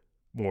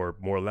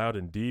 more loud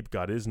and deep.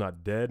 God is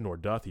not dead, nor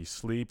doth he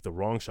sleep. The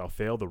wrong shall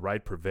fail, the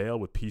right prevail,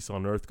 with peace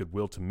on earth,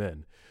 goodwill to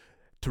men.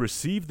 To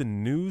receive the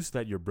news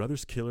that your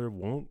brother's killer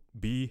won't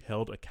be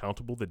held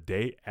accountable the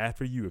day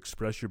after you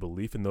express your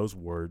belief in those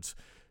words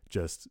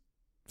just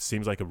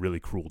seems like a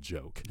really cruel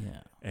joke.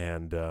 Yeah.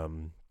 And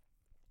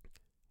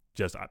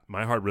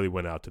my heart really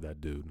went out to that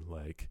dude.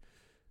 Like,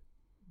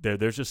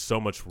 there's just so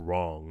much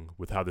wrong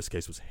with how this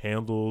case was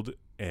handled,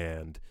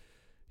 and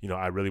you know,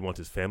 I really want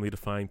his family to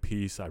find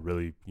peace. I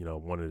really, you know,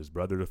 wanted his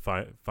brother to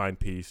find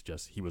peace.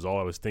 Just, he was all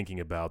I was thinking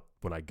about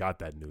when I got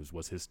that news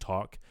was his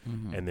talk,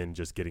 mm-hmm. and then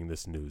just getting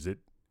this news. It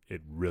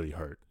really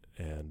hurt,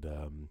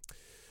 and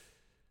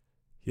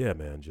yeah,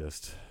 man,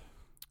 just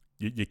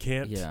you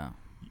can't. Yeah,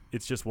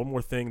 it's just one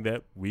more thing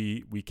that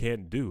we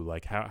can't do.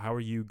 Like, how are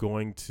you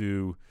going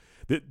to?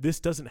 This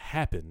doesn't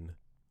happen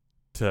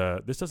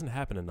to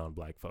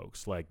non-black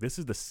folks. Like, this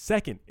is the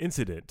second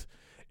incident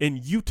in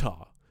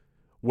Utah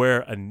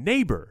where a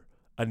neighbor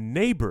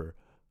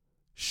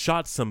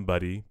shot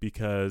somebody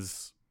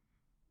because,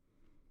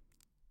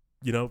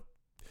 you know,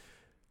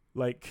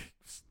 like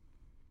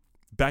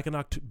back in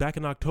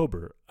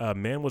October, a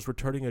man was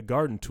returning a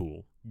garden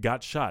tool,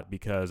 got shot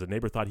because a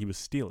neighbor thought he was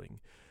stealing.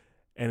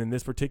 And in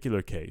this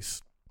particular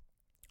case,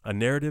 a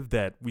narrative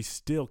that we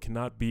still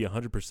cannot be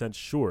 100%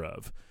 sure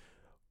of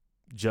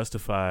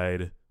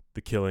justified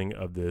the killing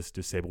of this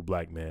disabled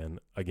black man,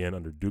 again,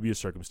 under dubious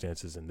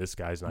circumstances, and this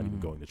guy's not even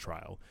going to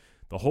trial.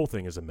 The whole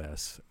thing is a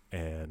mess,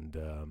 and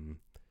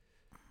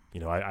you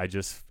know, I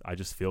just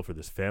feel for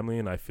this family,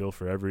 and I feel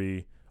for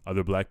every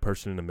other black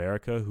person in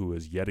America who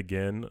is yet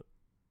again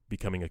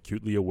becoming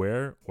acutely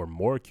aware or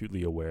more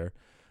acutely aware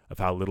of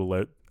how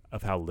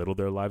little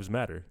their lives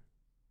matter.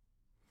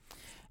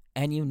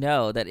 And you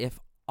know that if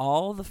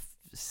all the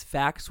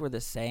facts were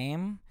the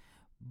same,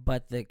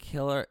 but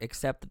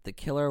except that the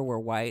killer were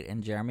white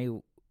and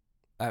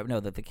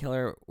that the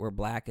killer were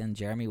black and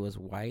Jeremy was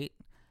white,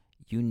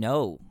 you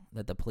know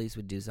that the police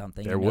would do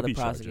something. There would be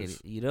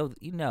charges. You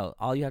know,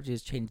 all you have to do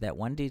is change that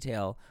one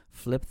detail,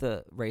 flip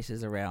the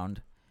races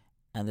around,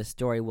 and the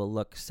story will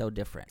look so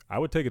different. I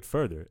would take it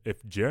further.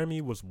 If Jeremy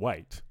was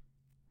white,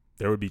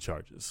 there would be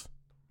charges.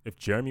 If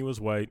Jeremy was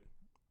white,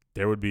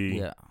 there would be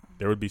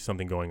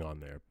something going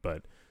on there.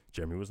 But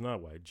Jeremy was not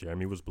white.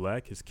 Jeremy was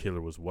black. His killer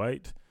was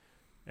white,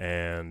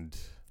 and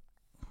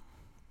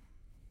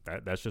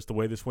that's just the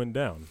way this went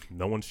down.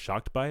 No one's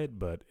shocked by it,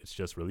 but it's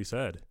just really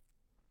sad.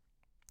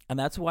 And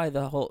that's why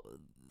the whole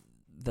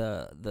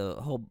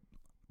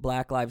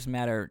Black Lives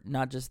Matter,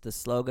 not just the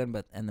slogan,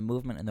 and the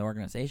movement and the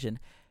organization,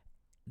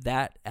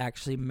 that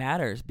actually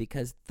matters,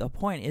 because the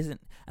point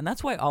isn't, and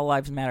that's why All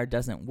Lives Matter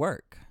doesn't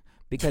work,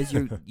 because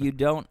you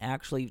don't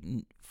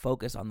actually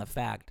focus on the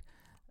fact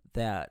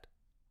that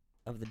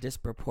of the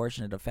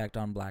disproportionate effect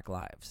on black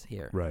lives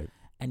here. Right.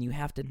 And you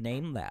have to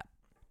name that.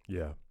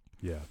 Yeah.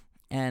 Yeah.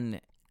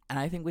 And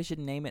I think we should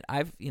name it.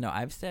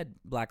 I've said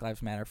Black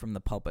Lives Matter from the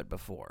pulpit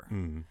before.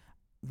 Mm.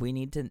 We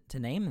need to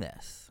name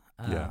this.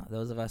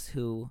 Those of us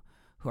who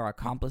are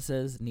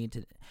accomplices need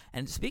to.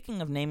 And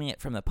speaking of naming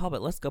it from the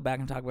pulpit, let's go back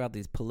and talk about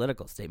these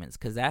political statements,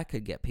 because that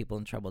could get people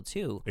in trouble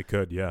too. It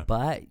could, yeah.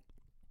 But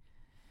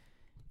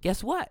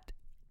guess what?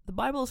 The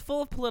Bible is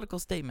full of political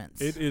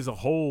statements. It is a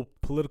whole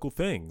political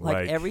thing.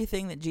 Like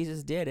everything that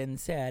Jesus did and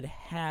said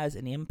has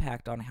an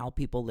impact on how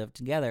people live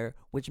together,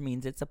 which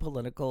means it's a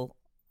political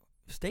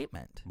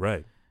statement.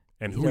 Right.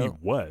 And who he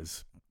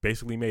was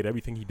basically made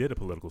everything he did a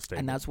political statement.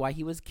 And that's why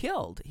he was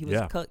killed. He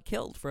was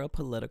killed for a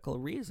political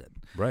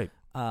reason. Right.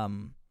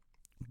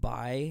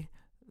 By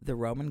the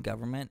Roman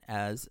government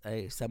as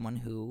someone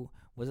who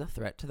was a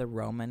threat to the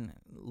Roman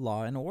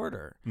law and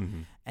order.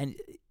 Mm-hmm.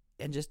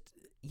 And just,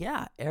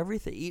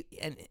 everything.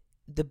 And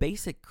the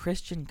basic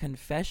Christian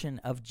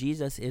confession of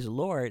Jesus is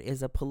Lord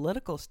is a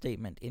political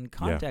statement in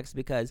context,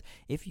 because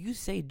if you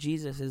say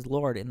Jesus is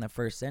Lord in the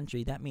first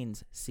century, that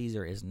means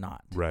Caesar is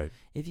not. Right.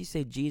 If you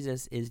say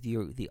Jesus is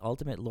the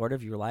ultimate Lord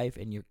of your life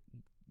and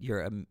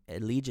your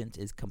allegiance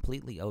is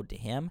completely owed to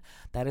him,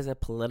 that is a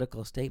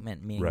political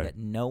statement, meaning that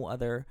no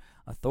other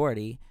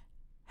authority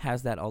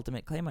has that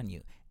ultimate claim on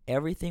you.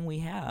 Everything we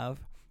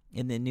have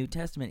in the New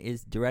Testament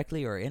is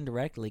directly or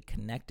indirectly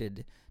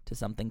connected to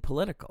something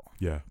political.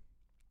 Yeah.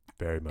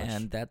 Very much.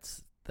 And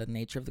that's the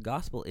nature of the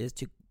gospel, is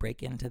to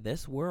break into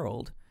this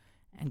world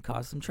and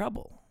cause some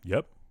trouble.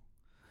 Yep.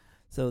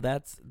 So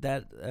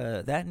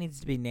that needs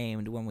to be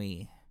named when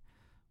we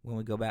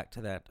go back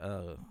to that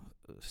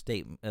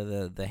statement,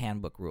 the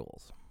handbook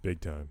rules.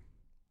 Big time.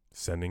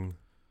 Sending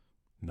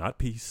not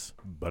peace,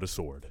 but a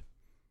sword.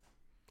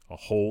 A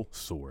whole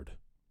sword.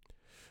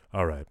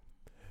 All right.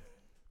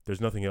 There's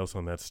nothing else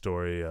on that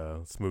story.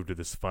 Let's move to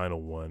this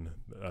final one.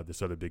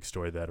 This other big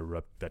story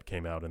that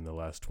came out in the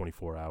last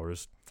 24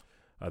 hours.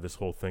 This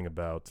whole thing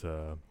about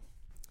the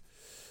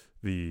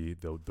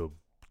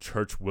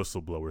church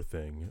whistleblower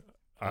thing.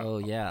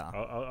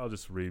 I'll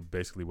just read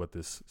basically what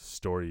this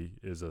story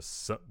is.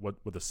 What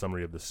the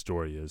summary of the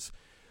story is.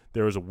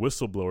 There is a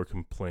whistleblower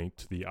complaint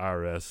to the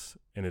IRS,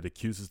 and it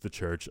accuses the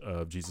Church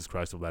of Jesus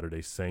Christ of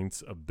Latter-day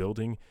Saints of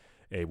building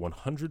a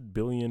 $100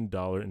 billion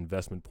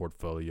investment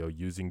portfolio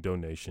using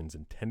donations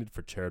intended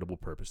for charitable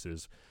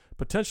purposes,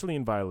 potentially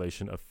in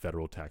violation of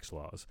federal tax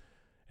laws.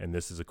 And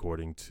this is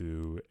according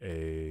to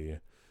a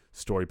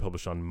story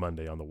published on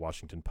Monday on the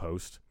Washington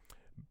Post.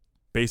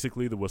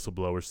 Basically, the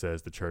whistleblower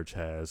says the church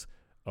has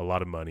a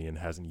lot of money and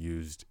hasn't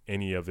used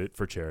any of it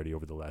for charity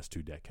over the last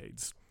 2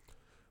 decades.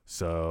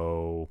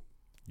 So,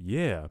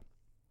 yeah.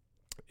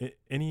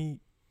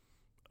 Any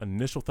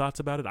initial thoughts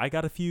about it? I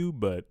got a few,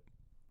 but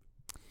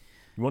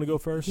you want to go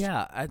first?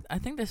 Yeah, I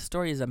think this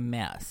story is a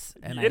mess.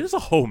 And it is a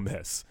whole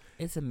mess.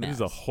 It's a mess. It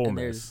is a whole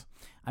mess.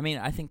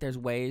 I think there's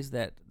ways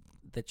that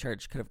the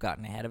church could have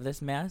gotten ahead of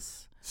this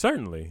mess.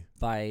 Certainly.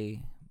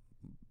 By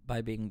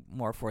being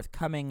more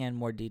forthcoming and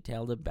more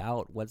detailed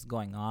about what's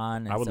going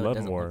on. And I would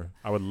love more.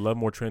 I would love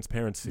more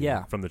transparency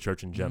from the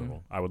church in general.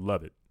 Mm-hmm. I would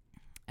love it.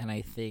 And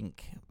I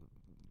think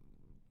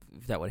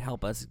that would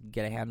help us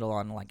get a handle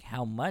on like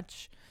how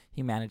much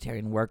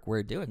humanitarian work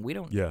we're doing. We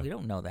don't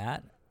know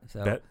that.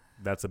 So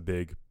that's a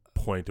big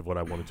point of what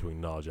I wanted to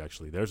acknowledge,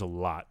 actually. There's a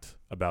lot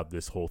about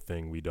this whole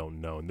thing we don't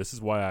know. And this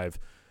is why I've,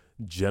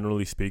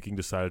 generally speaking,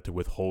 decided to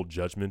withhold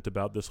judgment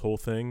about this whole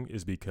thing,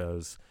 is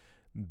because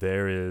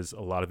there is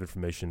a lot of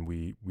information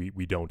we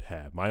don't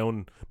have. My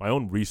own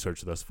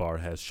research thus far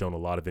has shown a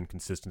lot of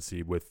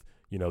inconsistency with,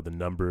 the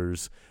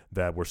numbers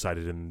that were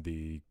cited in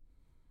the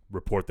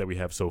report that we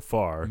have so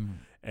far,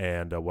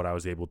 and what I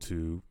was able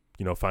to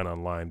find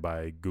online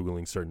by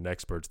Googling certain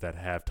experts that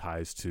have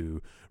ties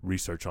to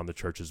research on the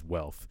church's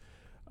wealth.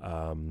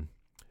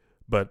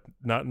 But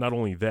not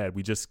only that,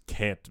 we just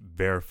can't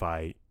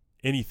verify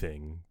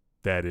anything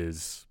that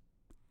is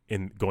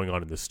going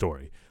on in this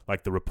story.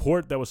 Like, the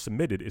report that was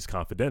submitted is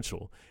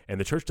confidential, and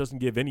the church doesn't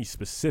give any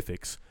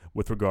specifics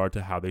with regard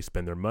to how they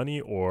spend their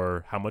money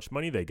or how much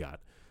money they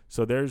got.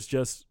 So there's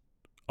just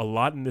a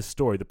lot in this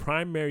story. The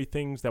primary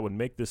things that would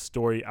make this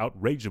story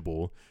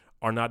outrageable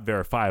are not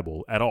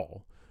verifiable at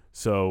all.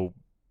 So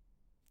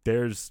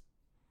there's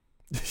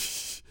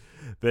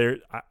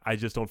I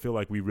just don't feel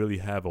like we really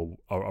have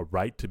a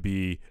right to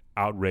be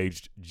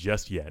outraged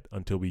just yet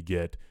until we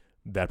get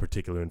that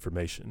particular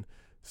information.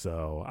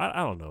 So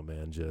I don't know,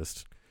 man.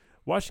 Just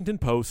Washington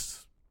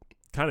Post,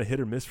 kind of hit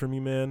or miss for me,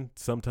 man.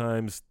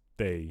 Sometimes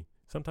they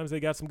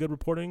got some good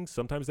reporting,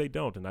 sometimes they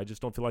don't, and I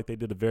just don't feel like they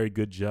did a very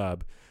good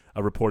job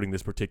of reporting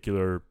this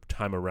particular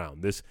time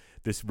around. This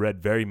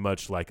read very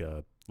much like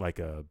a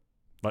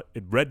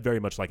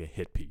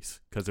hit piece,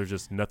 because there's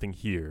just nothing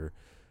here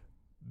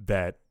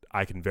that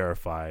I can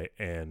verify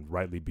and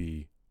rightly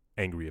be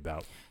angry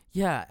about.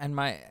 Yeah, and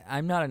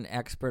I'm not an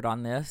expert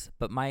on this,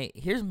 but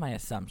here's my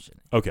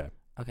assumption. Okay.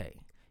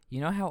 You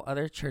know how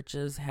other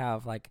churches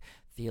have like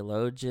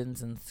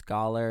theologians and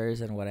scholars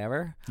and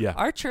whatever? Yeah.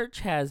 Our church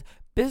has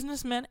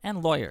businessmen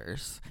and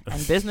lawyers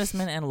and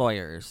businessmen and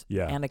lawyers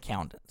and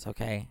accountants,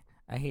 okay?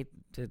 I hate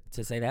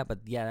to say that, but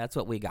yeah, that's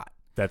what we got.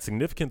 That's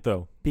significant,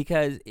 though.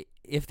 Because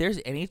if there's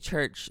any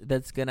church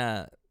that's going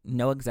to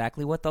know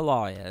exactly what the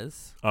law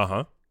is,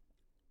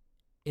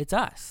 it's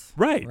us.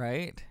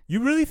 Right?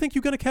 You really think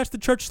you're going to catch the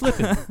church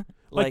slipping?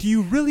 Like, do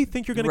you really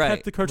think you're going to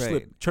catch the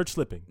church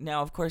slipping?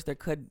 Now, of course, there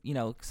could,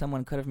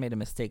 someone could have made a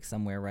mistake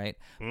somewhere, right?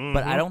 Mm-hmm.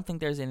 But I don't think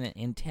there's an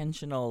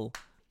intentional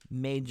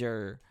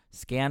major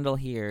scandal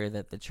here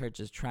that the church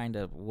is trying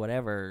to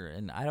whatever,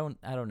 and I don't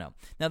know.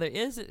 Now, there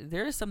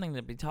is something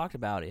to be talked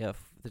about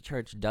if the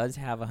church does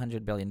have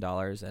 $100 billion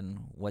and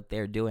what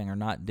they're doing or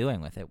not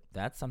doing with it.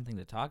 That's something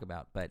to talk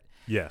about. But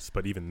yes,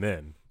 but even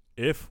then,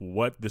 if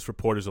what this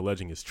report is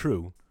alleging is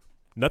true,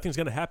 nothing's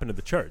going to happen to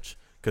the church,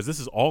 because this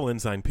is all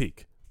Ensign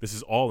Peak. This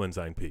is all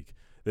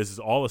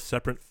a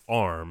separate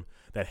arm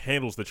that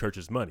handles the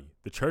church's money.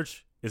 The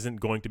church isn't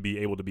going to be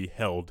able to be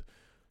held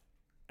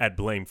at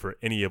blame for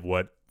any of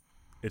what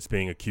it's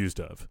being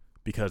accused of,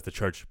 because the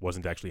church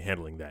wasn't actually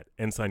handling that.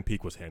 Ensign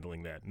Peak was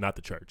handling that, not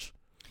the church.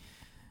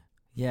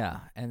 Yeah,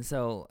 and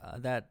so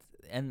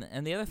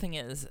and the other thing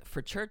is,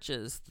 for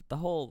churches, the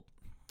whole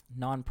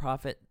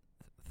nonprofit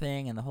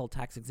thing and the whole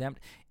tax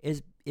exempt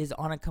is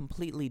on a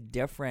completely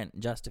different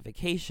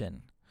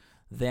justification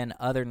than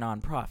other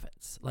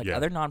nonprofits.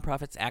 Other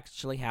nonprofits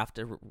actually have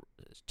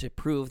to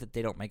prove that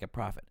they don't make a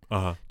profit.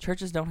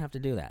 Churches don't have to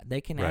do that. They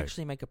can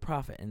actually make a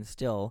profit and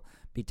still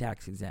be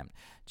tax exempt.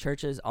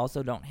 Churches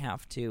also don't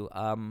have to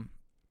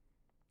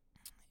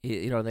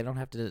they don't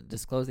have to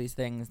disclose these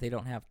things. They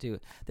don't have to.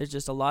 There's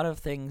just a lot of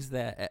things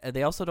that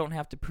they also don't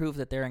have to prove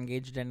that they're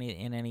engaged in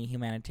any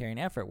humanitarian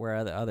effort, where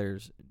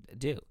others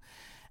do.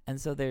 And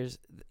so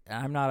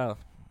I'm not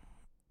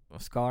a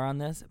scholar on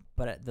this,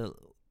 but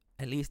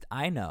at least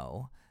I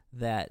know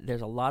that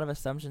there's a lot of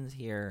assumptions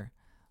here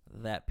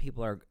that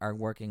people are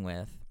working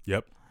with.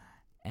 Yep.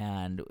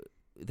 And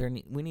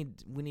we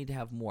need to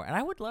have more. And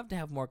I would love to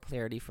have more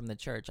clarity from the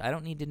church. I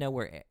don't need to know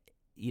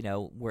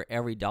where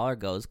every dollar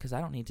goes, because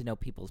I don't need to know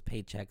people's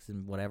paychecks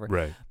and whatever.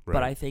 Right.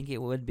 But I think it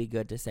would be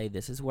good to say,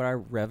 this is what our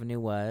revenue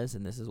was,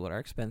 and this is what our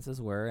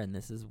expenses were, and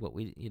this is what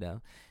we,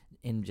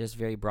 in just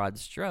very broad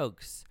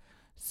strokes,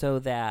 so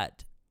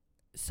that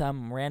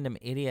some random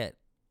idiot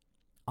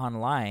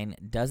online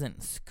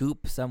doesn't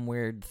scoop some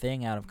weird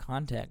thing out of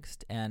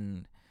context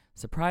and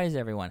surprise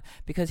everyone.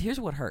 Because here's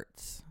what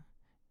hurts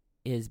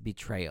is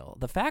betrayal.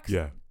 The facts,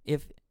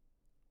 if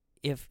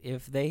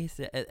they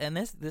say, and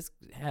this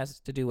has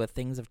to do with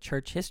things of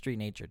church history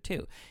nature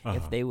too.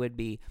 If they would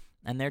be,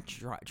 and they're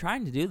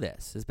trying to do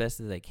this as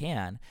best as they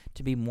can,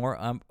 to be more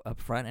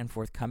upfront and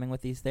forthcoming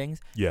with these things,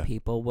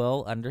 people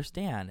will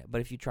understand.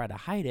 But if you try to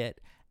hide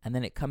it and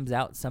then it comes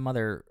out some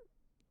other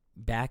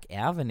back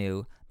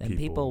avenue, then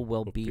people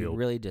will be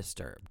really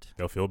disturbed.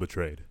 They'll feel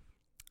betrayed.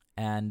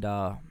 And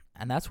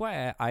that's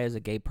why I, as a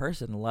gay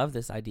person, love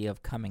this idea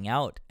of coming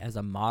out as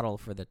a model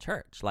for the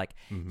church. Like,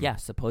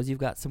 suppose you've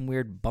got some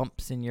weird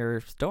bumps in your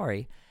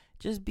story,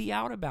 just be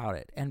out about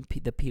it. And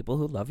the people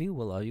who love you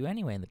will love you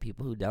anyway, and the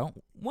people who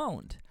don't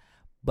won't.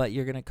 But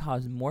you're going to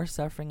cause more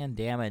suffering and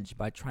damage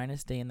by trying to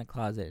stay in the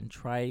closet and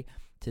try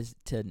to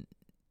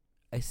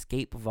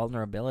escape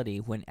vulnerability,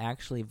 when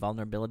actually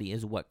vulnerability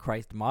is what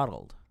Christ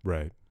modeled.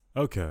 Right.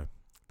 Okay.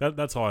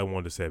 That's all I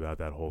wanted to say about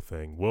that whole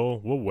thing. We'll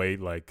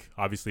wait. Like,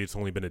 obviously, it's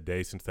only been a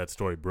day since that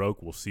story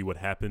broke. We'll see what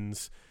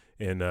happens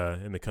in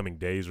the coming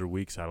days or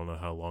weeks. I don't know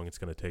how long it's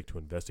going to take to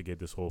investigate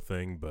this whole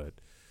thing, but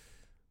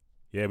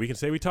yeah, we can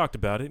say we talked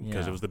about it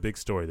because it was the big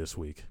story this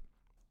week.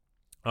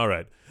 All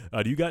right.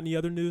 Do you got any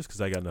other news? Because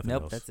I got nothing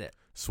else. Nope, that's it.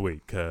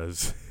 Sweet,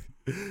 because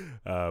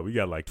we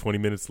got like 20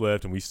 minutes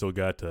left, and we still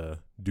got to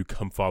do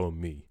Come Follow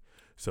Me.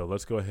 So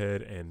let's go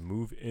ahead and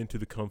move into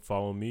the Come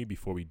Follow Me.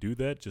 Before we do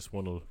that, just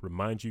want to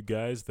remind you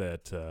guys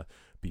that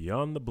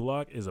Beyond the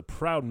Block is a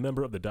proud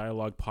member of the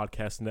Dialogue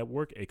Podcast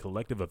Network, a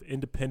collective of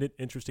independent,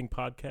 interesting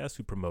podcasts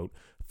who promote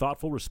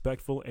thoughtful,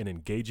 respectful, and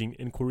engaging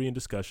inquiry and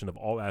discussion of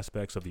all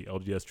aspects of the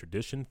LDS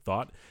tradition,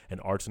 thought, and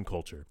arts and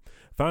culture.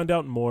 Find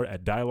out more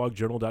at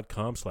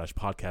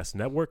dialoguejournal.com/podcast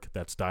network.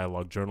 That's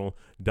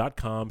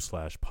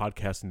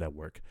dialoguejournal.com/podcast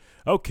network.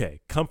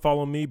 Okay, come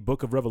follow me.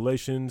 Book of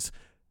Revelations,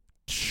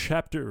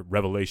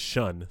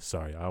 Revelation.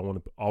 Sorry, I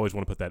always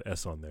want to put that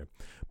S on there.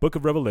 Book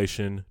of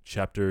Revelation,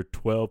 chapter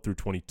 12 through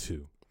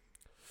 22.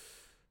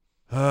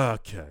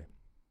 Okay.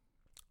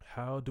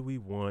 Where do we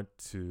want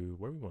to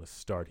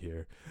start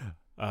here?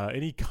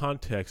 Any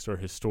context or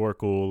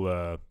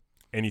historical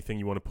anything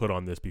you want to put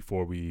on this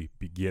before we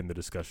begin the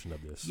discussion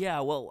of this?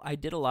 Yeah, well, I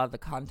did a lot of the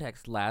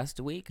context last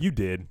week. You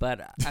did.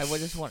 But I would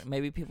just want,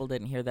 maybe people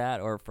didn't hear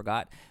that or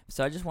forgot.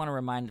 So I just want to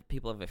remind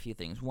people of a few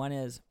things. One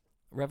is,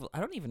 I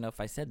don't even know if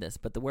I said this,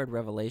 but the word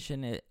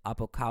revelation,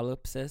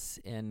 apocalypsis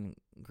in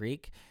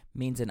Greek,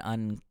 means an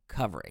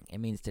uncovering. It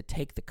means to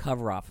take the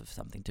cover off of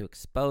something, to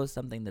expose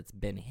something that's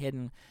been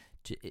hidden.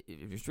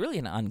 It's really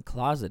an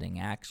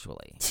uncloseting,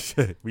 actually.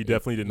 We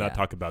definitely did not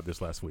talk about this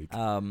last week.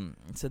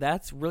 So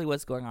that's really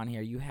what's going on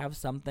here. You have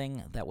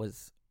something that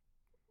was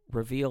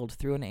revealed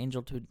through an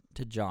angel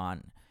to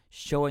John,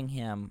 showing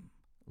him,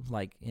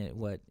 like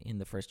what in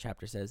the first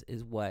chapter says,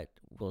 is what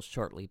will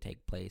shortly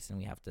take place, and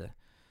we have to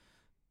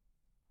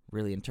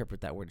really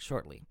interpret that word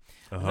shortly.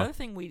 Another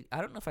thing I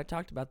don't know if I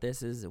talked about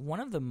this, is one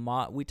of the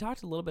we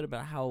talked a little bit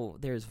about how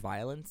there's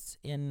violence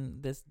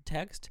in this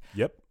text.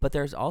 Yep. But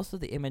there's also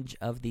the image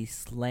of the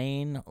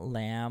slain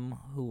lamb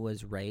who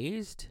was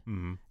raised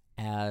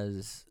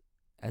as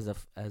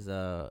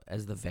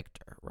the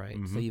victor, right?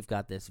 So you've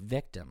got this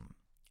victim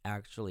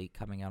actually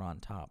coming out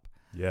on top.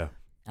 Yeah.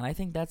 And I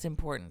think that's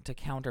important to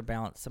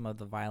counterbalance some of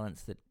the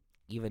violence that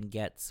even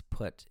gets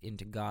put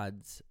into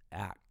God's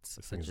acts,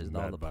 such as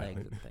all the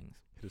plagues and things.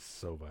 It is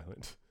so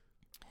violent.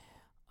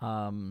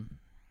 And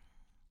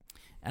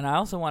I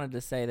also wanted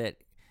to say that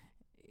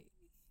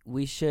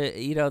we should,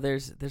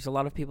 there's a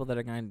lot of people that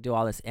are going to do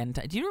all this end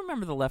time. Do you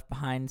remember the Left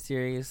Behind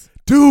series?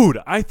 Dude,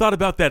 I thought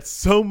about that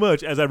so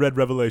much as I read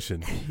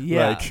Revelation.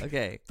 Yeah,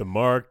 okay. The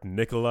Mark,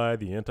 Nikolai,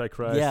 the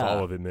Antichrist,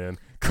 all of it, man.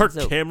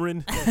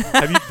 Cameron.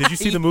 Did you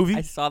see the movie?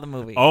 I saw the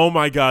movie. Oh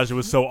my gosh, it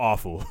was so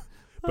awful.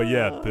 But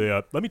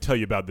yeah, let me tell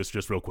you about this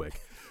just real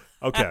quick.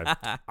 Okay.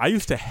 I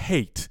used to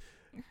hate,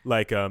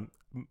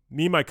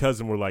 me and my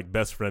cousin were like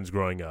best friends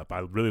growing up. I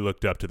really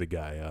looked up to the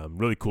guy.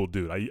 Really cool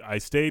dude. I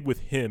stayed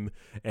with him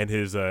and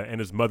his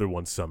mother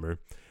one summer,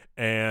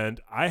 and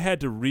I had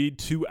to read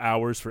 2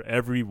 hours for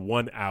every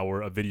 1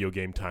 hour of video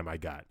game time I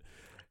got.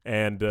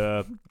 And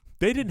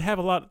they didn't have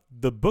a lot.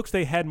 The books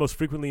they had most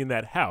frequently in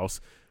that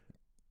house,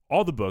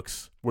 all the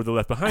books were the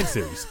Left Behind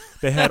series.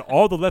 They had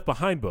all the Left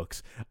Behind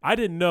books. I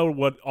didn't know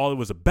what all it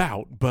was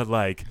about, but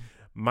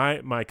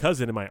my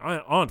cousin and my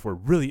aunt were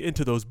really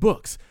into those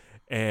books.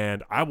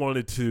 And I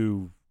wanted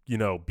to,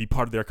 be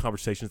part of their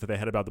conversations that they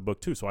had about the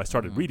book too. So I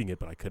started reading it,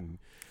 but I couldn't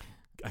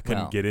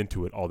get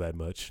into it all that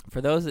much.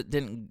 For those that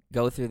didn't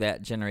go through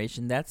that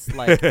generation, that's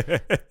like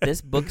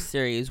this book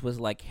series was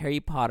like Harry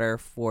Potter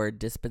for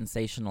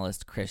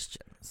dispensationalist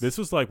Christians. This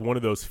was like one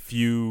of those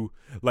few,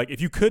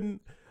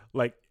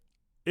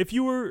 if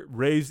you were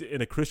raised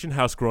in a Christian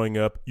house growing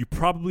up, you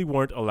probably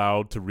weren't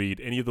allowed to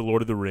read any of the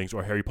Lord of the Rings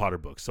or Harry Potter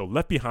books. So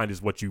Left Behind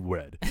is what you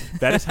read.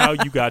 That is how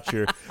you got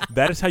your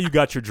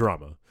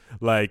drama.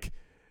 Like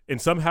in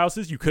some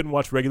houses, you couldn't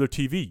watch regular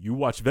TV. You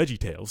watched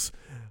VeggieTales.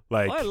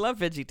 I love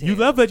VeggieTales. You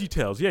love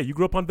VeggieTales. Yeah, you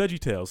grew up on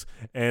VeggieTales.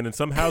 And in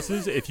some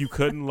houses, if you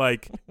couldn't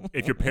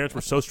if your parents were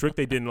so strict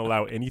they didn't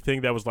allow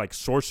anything that was like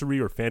sorcery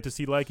or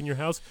fantasy like in your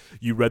house,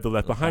 you read the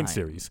Left Behind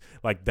series.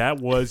 Like that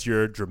was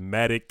your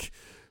dramatic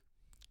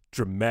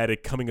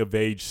coming of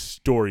age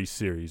story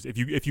series. If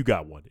you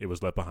got one, it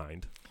was Left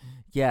Behind.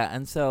 Yeah,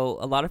 and so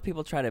a lot of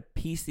people try to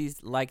piece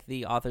these, like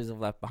the authors of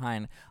Left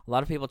Behind, a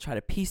lot of people try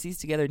to piece these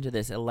together into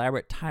this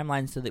elaborate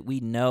timeline so that we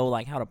know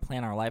how to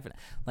plan our life.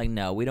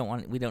 No, we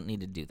don't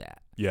need to do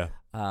that. Yeah.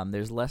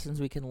 There's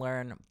lessons we can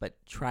learn, but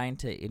trying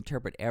to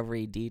interpret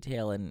every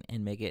detail and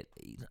make it,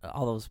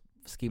 all those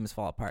schemes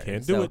fall apart.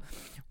 Can't do it.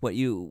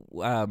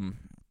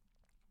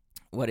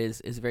 What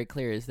is very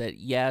clear is that,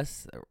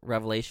 yes,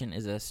 Revelation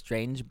is a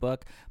strange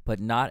book, but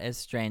not as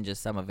strange as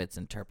some of its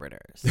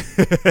interpreters.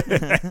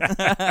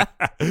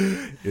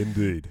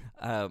 Indeed.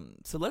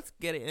 So let's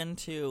get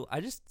into,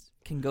 I just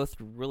can go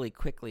through really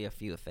quickly a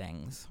few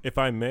things. If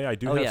I may, I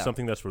do have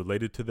something that's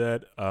related to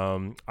that.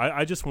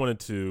 I just wanted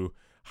to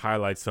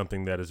highlight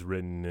something that is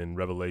written in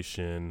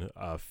Revelation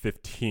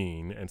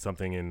 15 and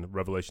something in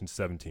Revelation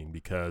 17,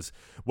 because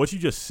what you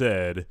just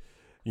said,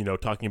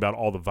 talking about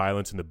all the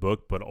violence in the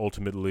book, but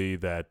ultimately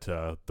that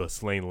the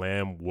slain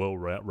lamb will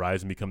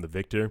rise and become the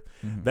victor.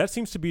 Mm-hmm. That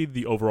seems to be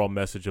the overall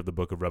message of the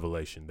book of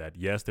Revelation, that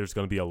yes, there's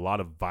going to be a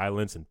lot of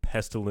violence and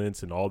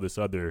pestilence and all this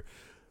other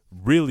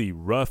really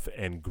rough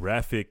and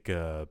graphic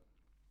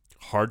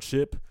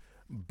hardship,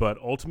 but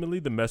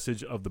ultimately the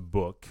message of the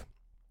book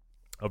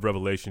of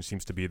Revelation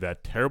seems to be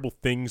that terrible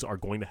things are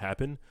going to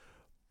happen,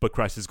 but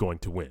Christ is going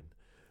to win.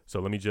 So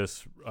let me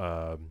just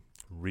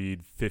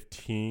read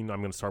 15.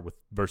 I'm going to start with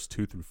verse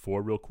 2 through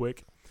 4 real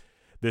quick.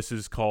 This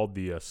is called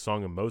the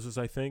Song of Moses,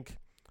 I think.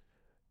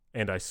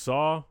 And I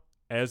saw,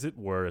 as it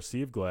were, a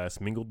sea of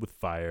glass mingled with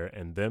fire,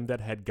 and them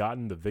that had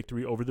gotten the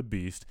victory over the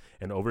beast,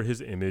 and over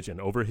his image, and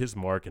over his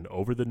mark, and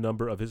over the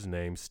number of his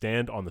name,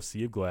 stand on the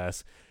sea of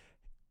glass,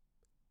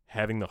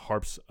 having the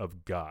harps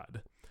of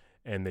God.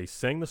 And they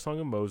sang the song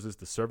of Moses,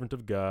 the servant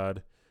of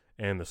God,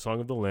 and the song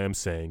of the Lamb,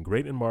 saying,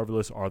 Great and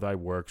marvelous are thy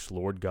works,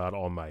 Lord God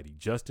Almighty.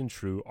 Just and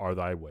true are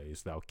thy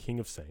ways, thou King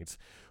of saints.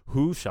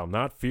 Who shall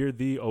not fear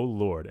thee, O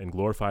Lord, and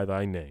glorify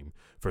thy name?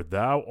 For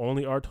thou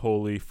only art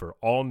holy, for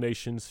all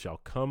nations shall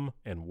come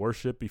and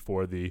worship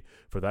before thee,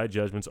 for thy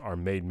judgments are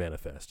made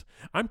manifest.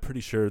 I'm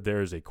pretty sure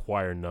there is a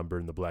choir number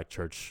in the black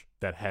church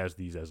that has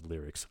these as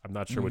lyrics. I'm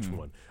not sure which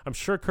one. I'm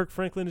sure Kirk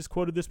Franklin has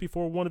quoted this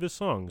before one of his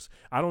songs.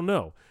 I don't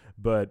know.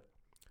 But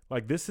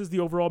like, this is the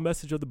overall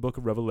message of the book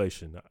of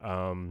Revelation.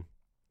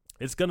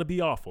 It's going to be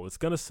awful. It's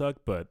going to suck,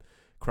 but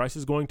Christ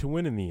is going to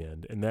win in the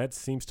end. And that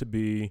seems to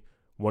be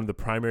one of the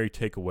primary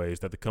takeaways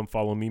that the Come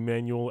Follow Me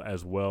manual,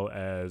 as well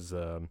as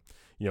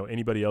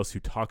anybody else who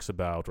talks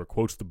about or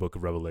quotes the book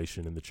of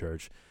Revelation in the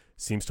church,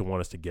 seems to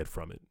want us to get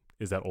from it,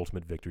 is that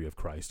ultimate victory of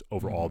Christ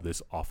over all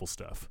this awful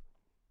stuff.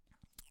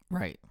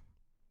 Right.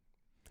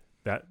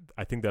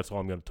 I think that's all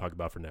I'm going to talk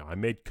about for now. I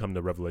may come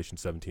to Revelation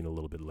 17 a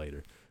little bit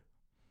later.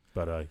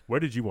 But where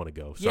did you want to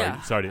go?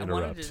 Sorry to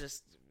interrupt. I wanted to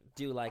just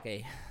do like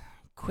a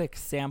quick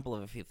sample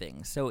of a few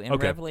things. So in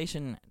Okay.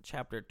 Revelation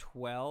chapter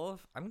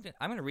 12, I'm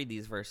going to read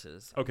these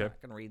verses. Okay. I'm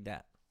not going to read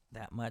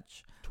that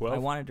much. 12? I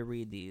wanted to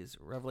read these.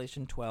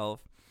 Revelation 12,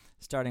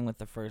 starting with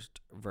the first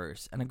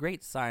verse. And a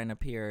great sign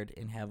appeared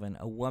in heaven,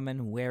 a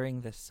woman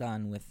wearing the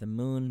sun with the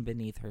moon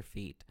beneath her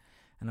feet,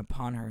 and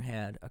upon her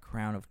head a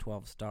crown of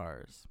 12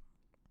 stars.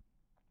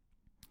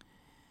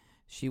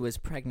 She was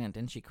pregnant,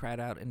 and she cried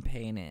out in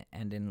pain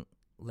and in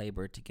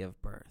labor to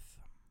give birth.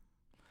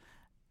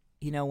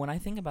 When I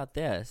think about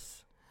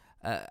this,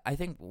 I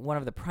think one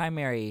of the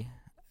primary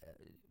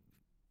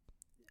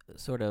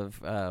sort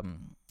of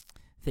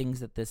things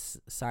that this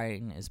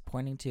sign is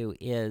pointing to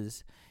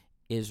is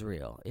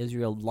Israel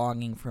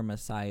longing for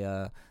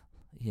Messiah,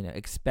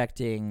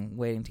 expecting,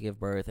 waiting to give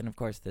birth, and of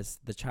course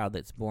the child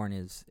that's born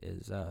is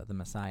the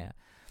Messiah.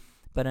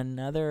 But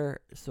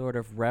another sort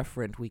of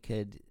referent we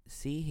could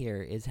see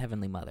here is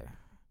Heavenly Mother.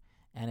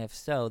 And if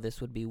so, this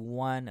would be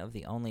one of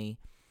the only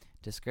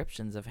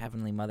descriptions of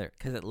Heavenly Mother,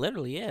 because it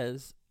literally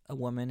is a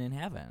woman in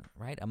heaven,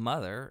 right? A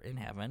mother in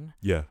heaven.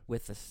 Yeah.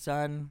 With the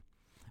sun,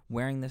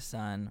 wearing the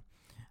sun,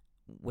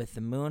 with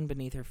the moon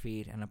beneath her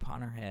feet, and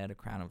upon her head a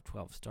crown of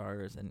 12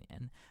 stars.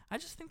 And I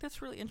just think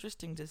that's really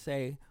interesting to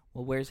say,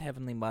 well, where's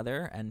Heavenly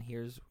Mother? And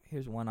here's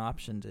one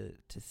option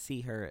to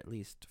see her, at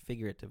least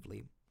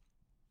figuratively.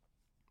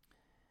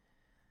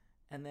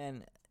 And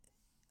then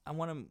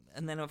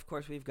of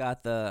course we've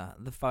got the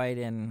fight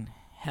in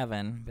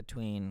heaven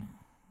between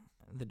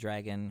the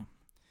dragon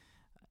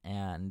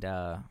and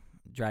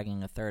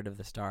dragging a third of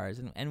the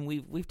stars, and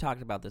we've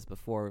talked about this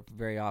before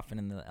very often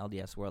in the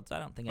LDS world, so I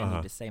don't think I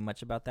need to say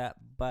much about that,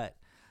 but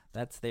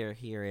that's there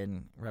here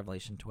in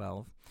Revelation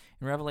 12.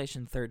 In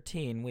Revelation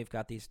 13, we've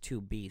got these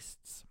two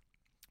beasts,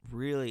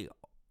 really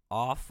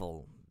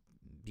awful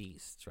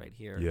beasts right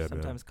here. Yeah,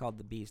 sometimes called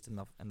the beast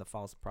and the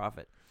false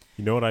prophet.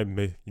 You know what I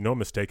made? You know a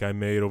mistake I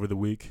made over the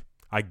week?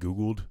 I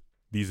Googled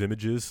these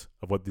images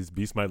of what these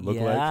beasts might look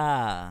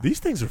like. These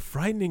things are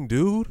frightening,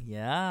 dude.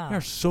 Yeah.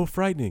 They're so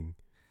frightening.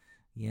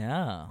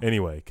 Yeah.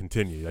 Anyway,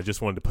 continue. I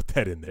just wanted to put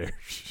that in there.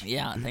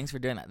 Yeah, thanks for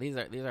doing that. These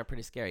are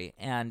pretty scary.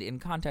 And in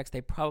context,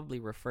 they probably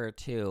refer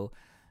to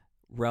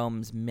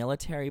Rome's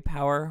military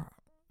power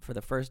for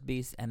the first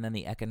beast and then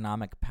the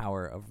economic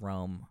power of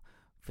Rome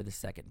for the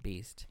second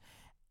beast.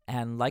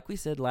 And like we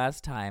said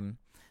last time,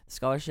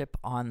 scholarship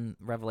on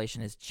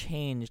Revelation has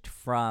changed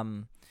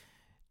from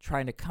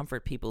trying to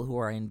comfort people who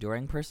are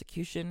enduring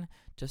persecution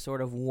to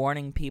sort of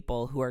warning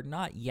people who are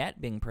not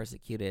yet being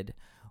persecuted,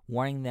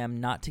 warning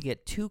them not to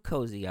get too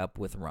cozy up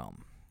with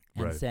Rome.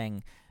 And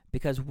saying,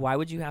 because why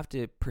would you have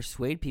to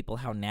persuade people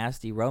how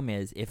nasty Rome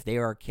is if they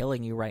are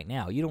killing you right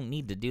now? You don't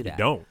need to do that.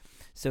 You don't.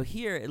 So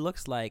here it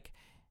looks like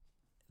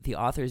the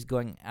author is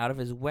going out of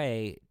his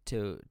way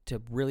to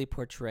really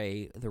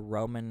portray the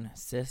Roman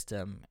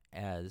system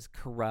as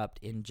corrupt,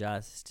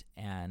 unjust,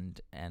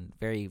 and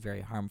very,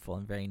 very harmful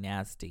and very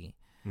nasty.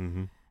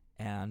 Mm-hmm.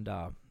 And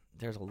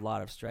there's a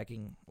lot of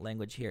striking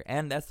language here.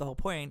 And that's the whole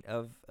point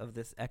of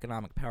this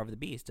economic power of the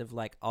beast, of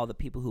like all the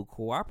people who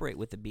cooperate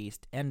with the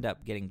beast end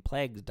up getting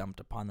plagues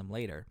dumped upon them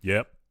later.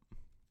 Yep.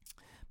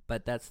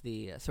 But that's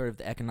the sort of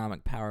the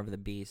economic power of the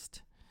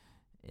beast.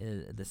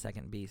 The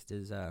second beast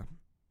is...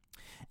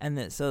 when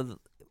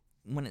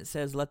it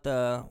says, let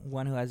the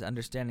one who has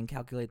understanding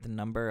calculate the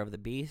number of the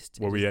beast.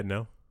 Where are we at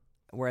now?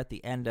 We're at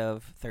the end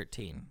of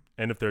 13.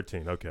 End of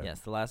 13, okay. Yes,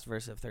 the last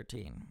verse of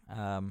 13.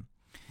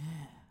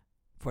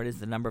 For it is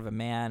the number of a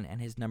man,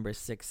 and his number is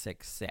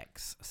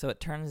 666. So it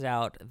turns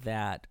out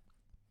that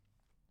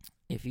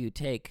if you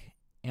take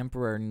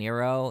Emperor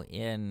Nero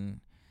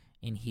in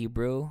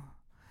Hebrew,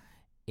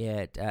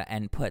 it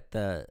and put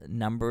the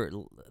numbers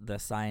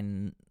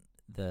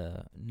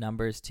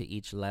to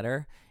each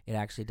letter, it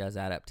actually does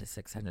add up to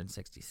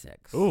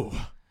 666. Ooh.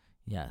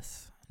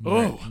 Yes.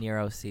 Ooh.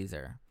 Nero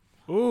Caesar.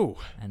 Ooh.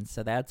 And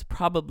so that's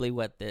probably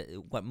what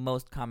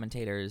most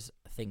commentators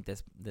think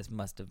this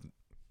must have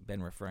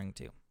been referring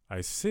to.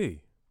 I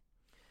see.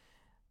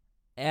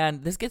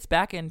 And this gets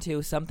back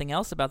into something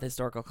else about the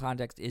historical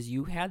context is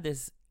you had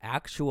this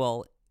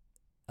actual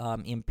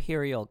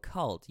imperial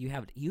cult. You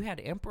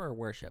had emperor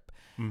worship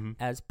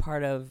as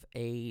part of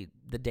the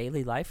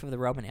daily life of the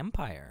Roman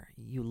Empire.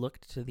 You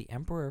looked to the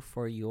emperor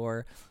for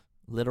your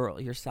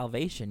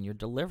salvation, your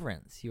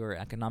deliverance, your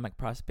economic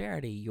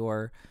prosperity,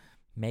 your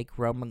make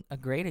Rome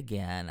great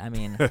again. I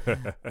mean,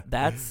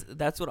 that's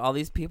what all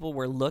these people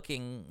were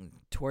looking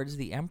towards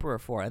the emperor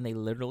for, and they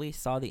literally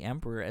saw the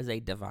emperor as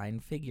a divine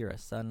figure, a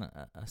son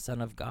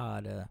of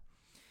God.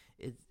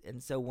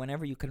 And so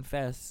whenever you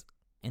confess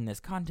in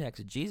this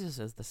context Jesus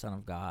as the Son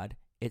of God,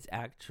 it's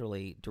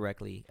actually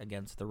directly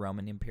against the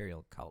Roman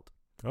imperial cult.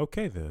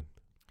 Okay, then.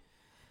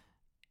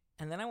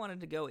 And then I wanted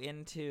to go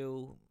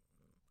into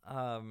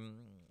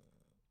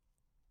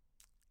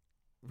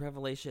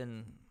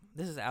Revelation.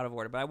 This is out of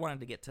order, but I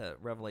wanted to get to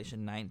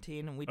Revelation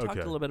 19. And we talked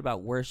a little bit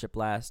about worship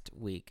last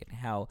week and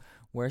how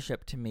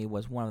worship to me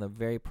was one of the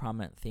very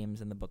prominent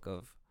themes in the book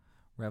of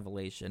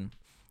Revelation.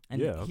 And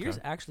here's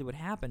actually what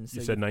happens. So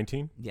you said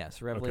 19? Yes,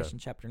 Revelation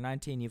chapter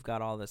 19. You've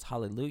got all this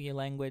hallelujah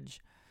language,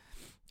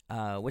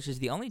 which is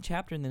the only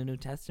chapter in the New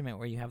Testament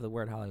where you have the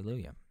word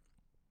hallelujah.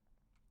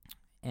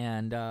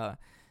 And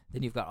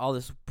then you've got all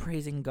this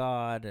praising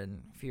God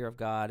and fear of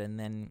God, and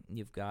then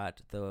you've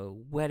got the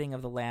wedding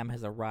of the Lamb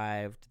has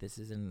arrived. This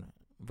is in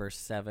verse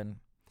 7.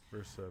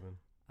 Verse 7.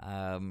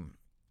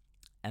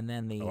 And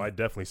then I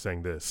definitely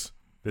sang this.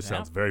 This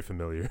sounds very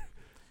familiar.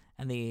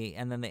 And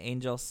then the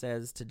angel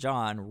says to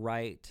John,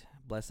 "Write,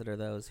 blessed are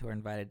those who are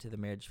invited to the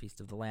marriage feast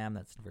of the Lamb."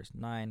 That's in verse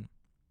 9.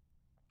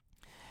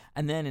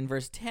 And then in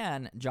verse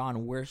 10,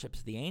 John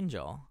worships the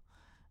angel,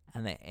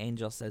 and the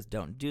angel says,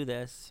 "Don't do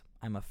this.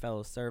 I'm a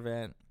fellow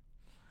servant."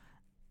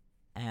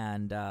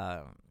 And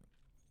the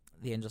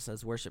angel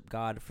says, "Worship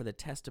God, for the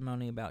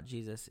testimony about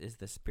Jesus is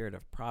the spirit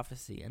of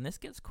prophecy." And this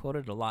gets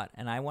quoted a lot,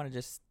 and I want to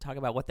just talk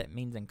about what that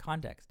means in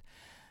context.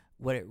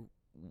 What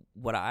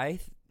I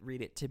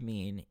read it to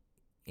mean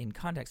in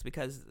context,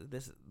 because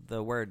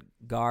the word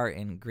gar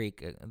in Greek,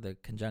 the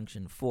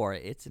conjunction for,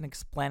 it's an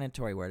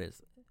explanatory word.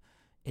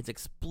 It's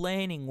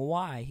explaining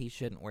why he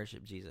shouldn't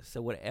worship Jesus. So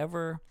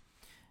whatever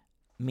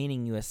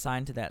meaning you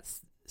assign to that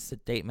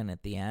statement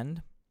at the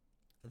end,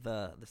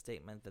 the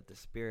statement that the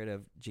spirit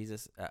of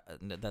Jesus,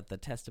 that the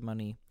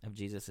testimony of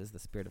Jesus is the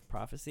spirit of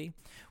prophecy,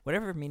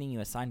 whatever meaning you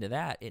assign to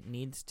that, it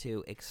needs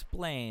to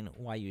explain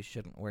why you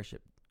shouldn't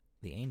worship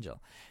the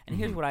angel. And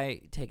here's what I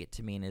take it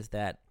to mean is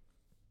that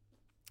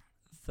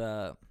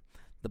the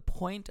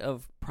point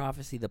of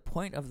prophecy, the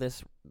point of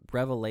this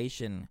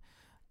revelation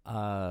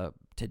to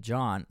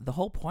John, the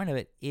whole point of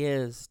it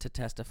is to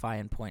testify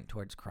and point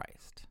towards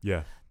Christ.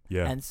 Yeah.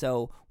 And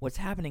so what's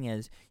happening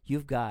is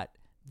you've got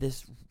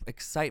this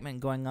excitement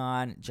going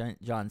on.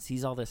 John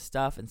sees all this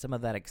stuff, and some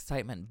of that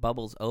excitement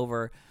bubbles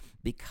over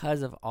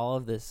because of all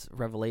of this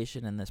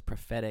revelation and this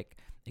prophetic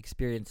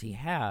experience he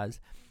has.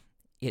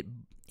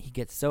 He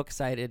gets so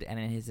excited, and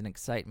in his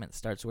excitement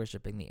starts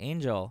worshiping the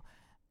angel.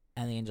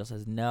 And the angel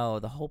says, "No,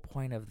 the whole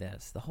point of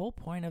this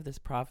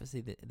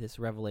prophecy, this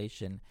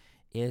revelation,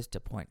 is to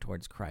point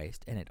towards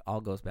Christ, and it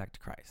all goes back to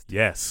Christ."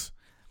 Yes.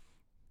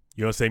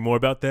 You want to say more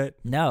about that?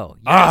 No,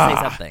 you want to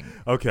say something.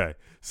 Okay.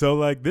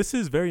 So, this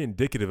is very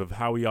indicative of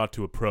how we ought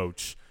to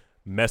approach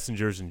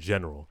messengers in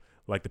general.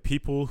 Like, the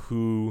people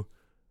who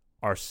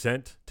are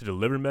sent to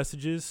deliver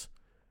messages,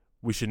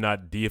 we should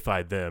not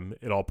deify them.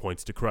 It all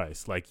points to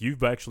Christ. Like,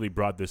 you've actually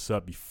brought this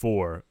up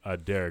before,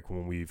 Derek,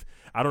 when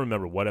I don't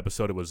remember what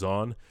episode it was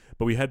on,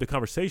 but we had the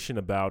conversation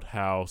about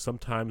how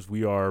sometimes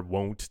we are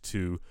wont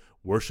to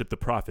worship the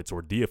prophets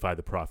or deify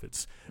the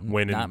prophets.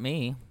 Not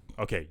me.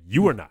 Okay,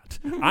 you are not.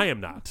 I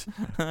am not.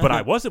 But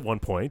I was at one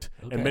point,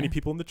 and many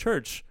people in the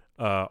church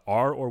are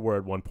or were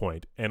at one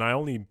point. And I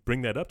only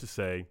bring that up to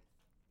say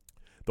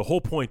the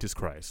whole point is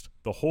Christ.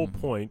 The whole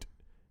point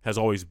has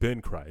always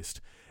been Christ.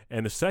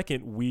 And the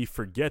second we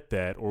forget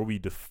that, or we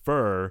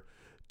defer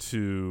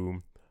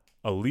to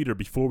a leader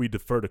before we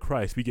defer to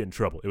Christ, we get in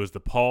trouble. It was the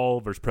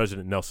Paul versus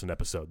President Nelson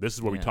episode. This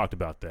is where we talked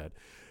about that.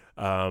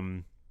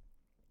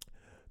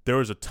 There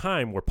was a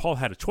time where Paul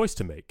had a choice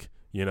to make,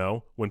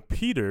 when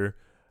Peter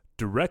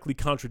directly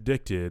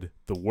contradicted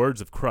the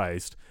words of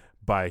Christ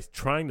by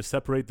trying to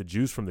separate the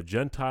Jews from the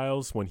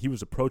Gentiles when he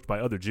was approached by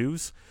other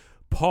Jews.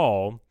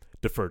 Paul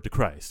deferred to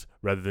Christ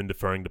rather than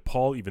deferring to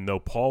Paul, even though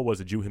Paul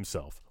was a Jew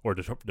himself, or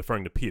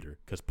deferring to Peter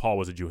because Paul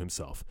was a Jew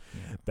himself.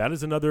 Yeah. That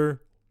is another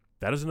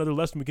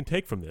lesson we can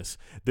take from this.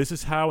 This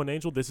is how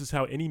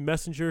any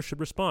messenger should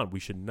respond. We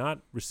should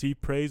not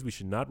receive praise. We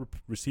should not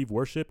receive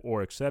worship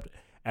or accept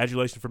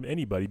adulation from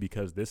anybody,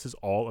 because this is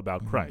all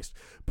about Christ.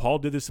 Paul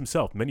did this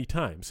himself many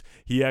times.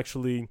 He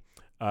actually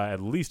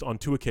at least on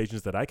 2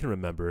 occasions that I can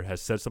remember,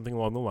 has said something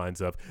along the lines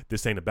of,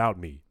 this ain't about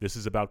me. This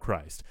is about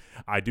Christ.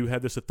 I do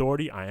have this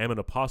authority. I am an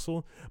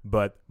apostle,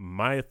 but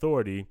my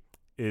authority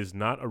is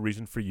not a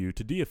reason for you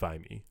to deify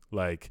me.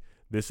 Like,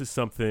 this is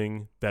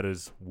something that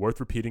is worth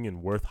repeating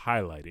and worth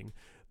highlighting,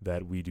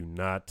 that we do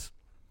not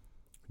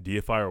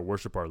deify or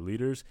worship our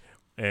leaders,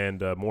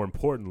 and more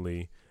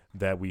importantly,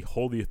 that we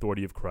hold the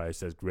authority of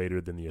Christ as greater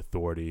than the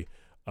authority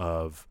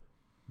of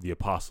the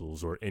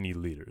apostles or any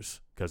leaders,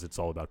 because it's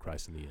all about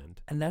Christ in the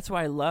end. And that's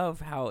why I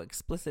love how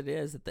explicit it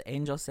is that the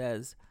angel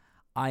says,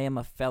 I am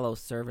a fellow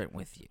servant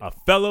with you. A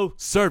fellow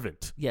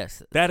servant.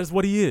 Yes. That is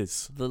what he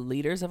is. The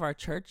leaders of our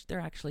church,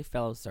 they're actually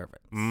fellow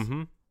servants.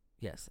 Mm-hmm.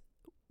 Yes.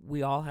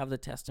 We all have the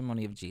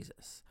testimony of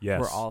Jesus. Yes.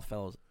 We're all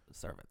fellow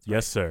servants. Right?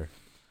 Yes, sir.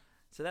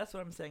 So that's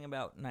what I'm saying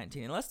about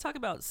 19. And let's talk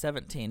about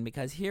 17,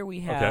 because here we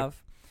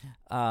have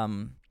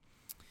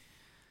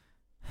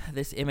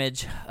this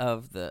image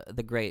of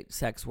the great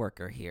sex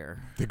worker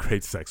here. The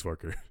great sex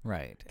worker.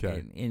 Right.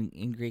 Okay.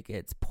 In Greek,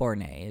 it's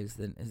porne is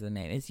the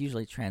name. It's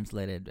usually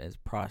translated as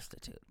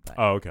prostitute. But,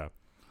 Oh, okay.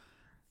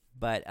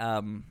 But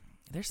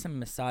there's some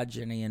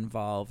misogyny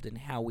involved in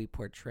how we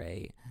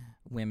portray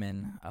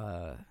women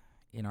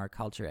in our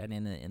culture and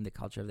in the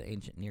culture of the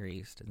ancient Near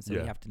East. And so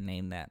we have to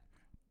name that.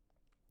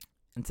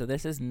 And so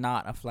this is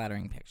not a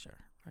flattering picture.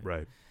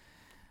 Right.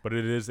 But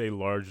it is a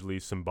largely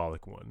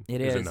symbolic one.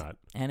 It is is. It not?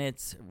 And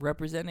it's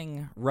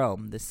representing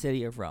Rome, the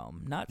city of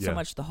Rome. Not so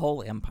much the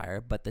whole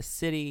empire, but the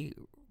city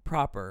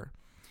proper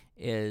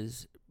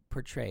is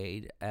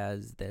portrayed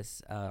as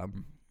this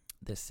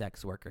this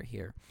sex worker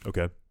here.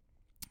 Okay.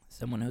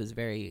 Someone who's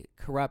very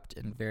corrupt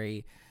and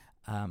very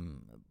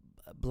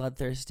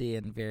bloodthirsty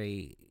and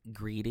very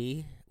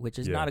greedy, which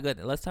is not a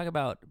good. Let's talk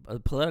about a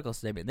political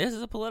statement. This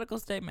is a political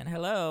statement.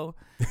 Hello,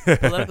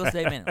 political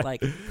statement,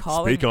 like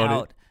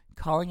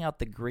calling out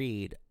the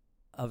greed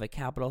of a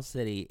capital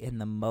city in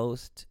the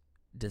most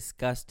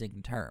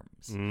disgusting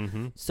terms.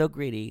 Mm-hmm. So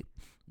greedy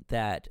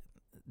that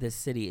this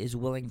city is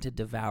willing to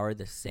devour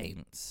the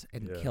saints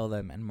and kill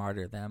them and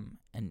martyr them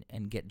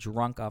and get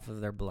drunk off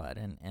of their blood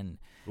and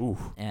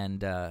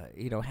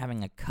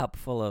having a cup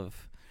full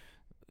of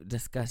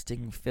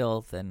disgusting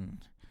filth,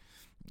 and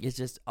it's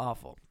just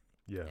awful.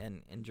 Yeah.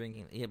 And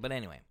drinking. Yeah, but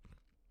anyway,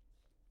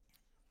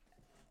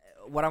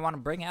 what I want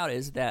to bring out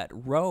is that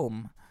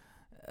Rome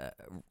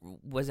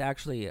was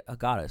actually a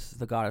goddess.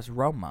 The goddess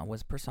Roma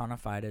was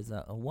personified as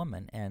a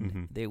woman,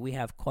 and we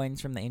have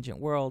coins from the ancient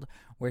world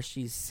where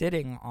she's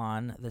sitting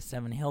on the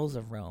 7 hills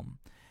of Rome.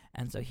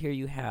 And so here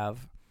you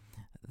have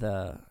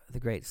the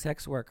great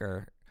sex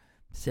worker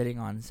sitting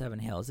on 7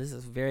 hills. This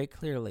is very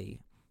clearly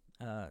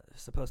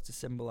supposed to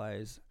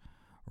symbolize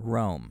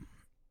Rome.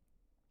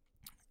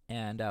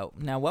 And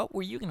now, what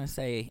were you going to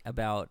say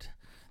about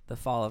the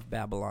fall of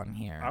Babylon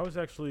here? I was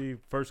actually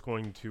first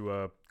going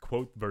to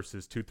quote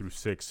verses 2 through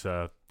 6,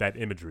 that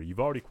imagery.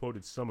 You've already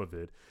quoted some of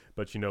it,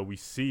 but we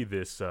see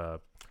this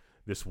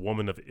this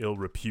woman of ill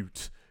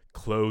repute,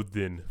 clothed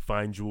in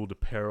fine jeweled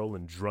apparel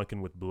and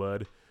drunken with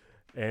blood.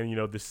 And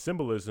this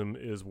symbolism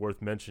is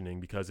worth mentioning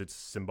because it's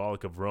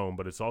symbolic of Rome,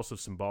 but it's also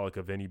symbolic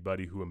of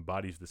anybody who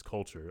embodies this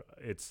culture.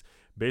 It's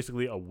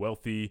basically a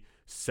wealthy,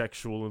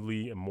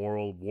 sexually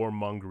immoral,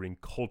 warmongering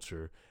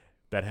culture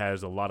that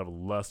has a lot of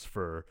lust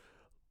for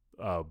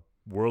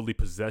worldly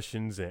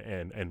possessions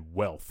and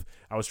wealth.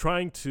 I was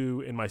trying to,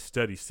 in my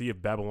study, see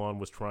if Babylon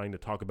was trying to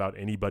talk about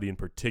anybody in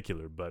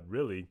particular, but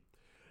really,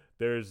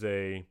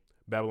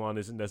 Babylon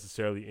isn't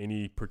necessarily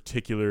any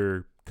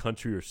particular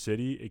country or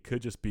city. It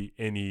could just be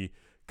any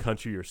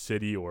country or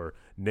city or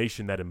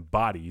nation that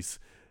embodies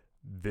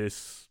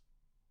this,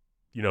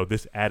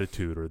 this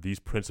attitude or these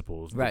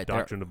principles, the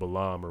doctrine of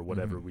Balaam or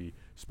whatever we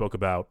spoke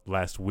about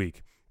last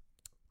week.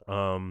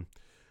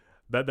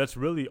 That's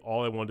really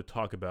all I wanted to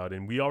talk about.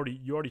 And you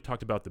already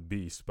talked about the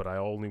beast, but I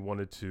only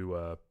wanted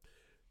to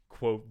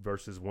quote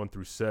verses 1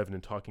 through 7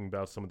 and talking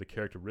about some of the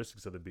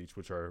characteristics of the beast,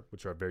 which are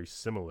very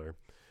similar.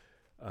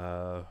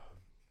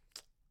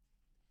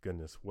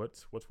 Goodness,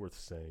 what's worth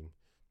saying?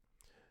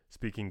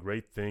 Speaking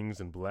great things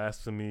and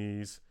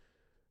blasphemies,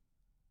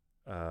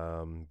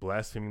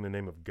 blaspheming the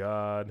name of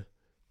God,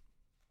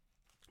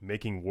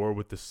 making war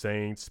with the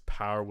saints,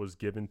 power was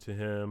given to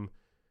him.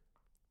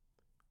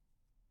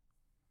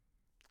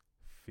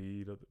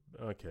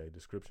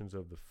 Descriptions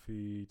of the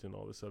feet and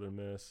all this other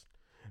mess.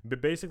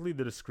 But basically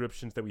the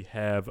descriptions that we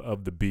have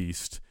of the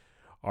beast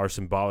are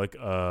symbolic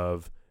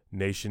of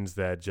nations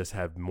that just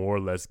have more or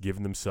less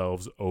given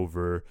themselves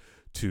over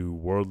to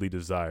worldly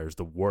desires,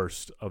 the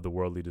worst of the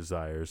worldly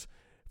desires,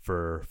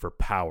 for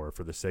power,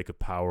 for the sake of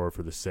power,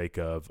 for the sake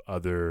of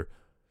other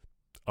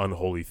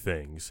unholy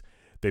things.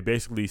 They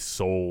basically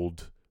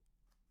sold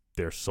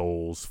their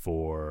souls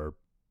for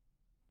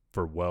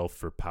wealth,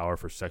 for power,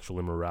 for sexual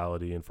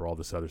immorality, and for all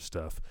this other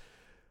stuff.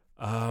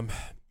 At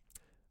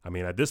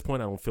this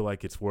point, I don't feel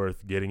like it's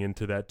worth getting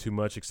into that too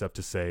much, except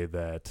to say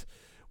that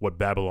what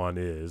Babylon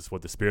is,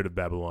 what the spirit of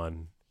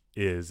Babylon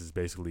is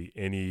basically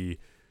any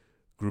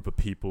group of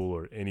people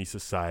or any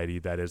society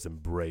that has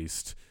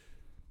embraced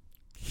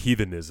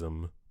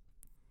heathenism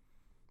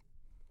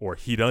or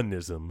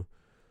hedonism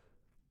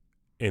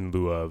in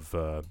lieu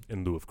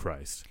of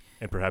Christ.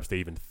 And perhaps they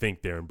even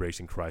think they're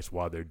embracing Christ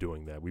while they're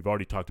doing that. We've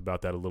already talked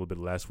about that a little bit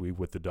last week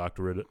with the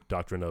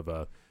doctrine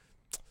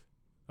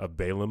of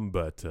Balaam,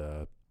 but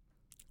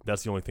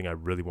that's the only thing I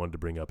really wanted to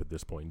bring up at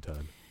this point in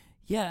time.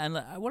 Yeah, and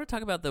I want to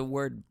talk about the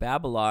word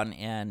Babylon,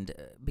 and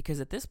because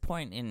at this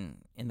point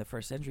in the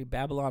first century,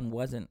 Babylon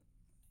wasn't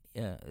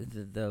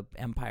the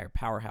empire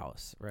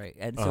powerhouse, right?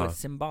 And so it's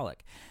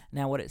symbolic.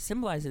 Now, what it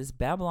symbolizes,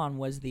 Babylon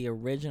was the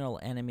original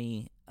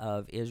enemy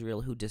of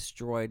Israel who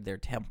destroyed their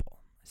temple.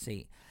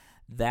 See,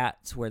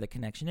 that's where the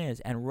connection is.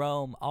 And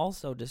Rome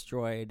also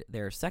destroyed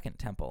their second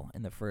temple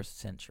in the first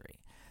century.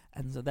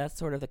 And so that's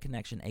sort of the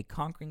connection. A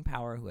conquering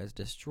power who has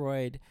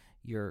destroyed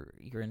your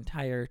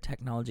entire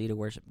technology to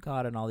worship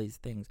God and all these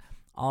things.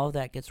 All of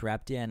that gets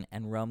wrapped in,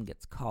 and Rome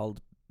gets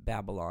called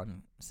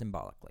Babylon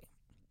symbolically.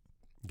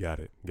 Got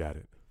it.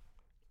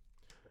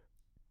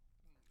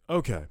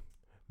 Okay.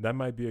 That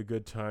might be a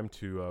good time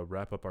to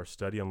wrap up our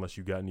study, unless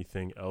you got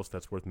anything else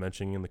that's worth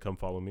mentioning in the Come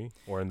Follow Me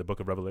or in the book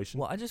of Revelation.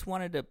 Well, I just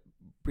wanted to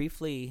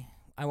briefly,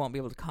 I won't be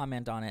able to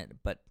comment on it,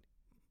 but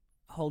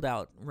hold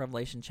out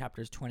Revelation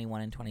chapters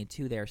 21 and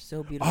 22. They're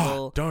so beautiful.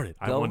 Oh, darn it.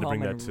 I wanted to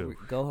bring that too.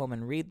 Go home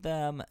and read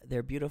them.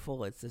 They're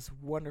beautiful. It's this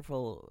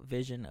wonderful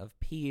vision of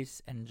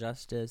peace and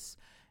justice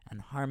and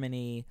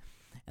harmony.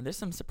 And there's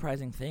some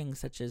surprising things,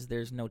 such as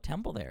there's no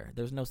temple there.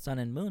 There's no sun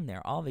and moon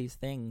there. All these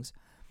things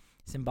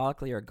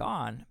symbolically are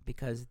gone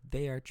because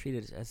they are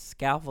treated as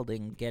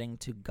scaffolding getting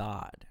to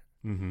God,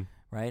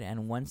 right?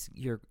 And once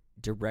you're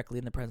directly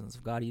in the presence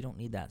of God, you don't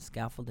need that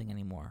scaffolding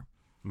anymore.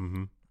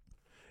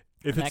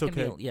 If it's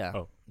okay.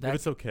 If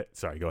it's okay.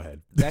 Sorry, go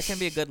ahead. That can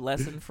be a good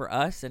lesson for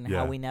us and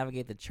how we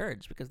navigate the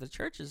church, because the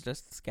church is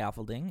just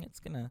scaffolding. It's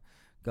going to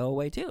go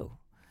away too.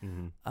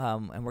 And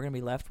we're going to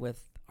be left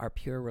with our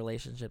pure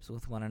relationships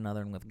with one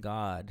another and with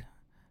God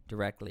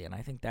directly. And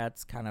I think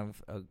that's kind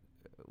of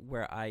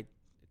where I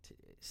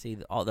see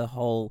the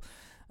whole,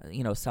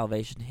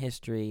 salvation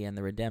history and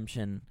the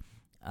redemption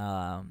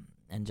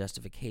and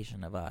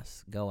justification of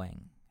us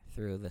going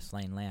through the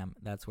slain lamb.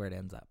 That's where it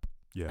ends up.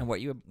 Yeah. And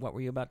what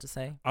were you about to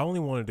say? I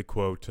only wanted to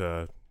quote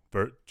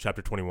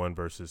chapter 21,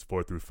 verses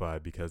 4 through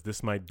 5, because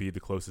this might be the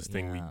closest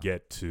thing we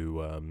get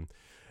to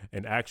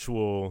an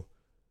actual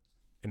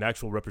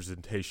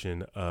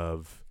representation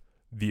of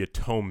the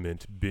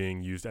atonement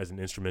being used as an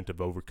instrument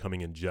of overcoming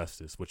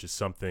injustice, which is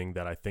something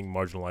that I think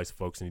marginalized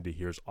folks need to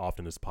hear as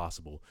often as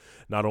possible.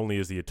 Not only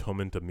is the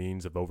atonement a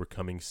means of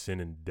overcoming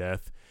sin and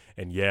death,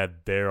 and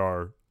there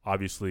are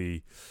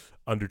obviously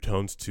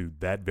undertones to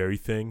that very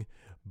thing,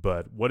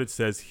 but what it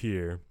says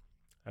here,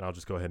 and I'll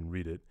just go ahead and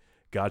read it: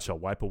 God shall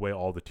wipe away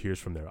all the tears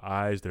from their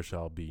eyes. There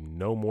shall be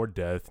no more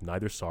death,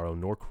 neither sorrow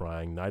nor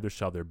crying, neither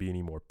shall there be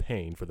any more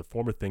pain, for the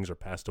former things are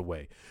passed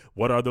away.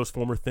 What are those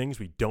former things?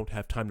 We don't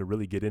have time to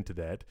really get into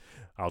that.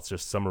 I'll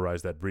just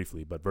summarize that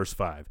briefly. But verse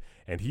 5,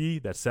 and he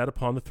that sat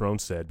upon the throne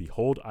said,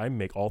 Behold, I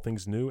make all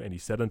things new. And he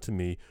said unto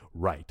me,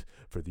 Write,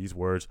 for these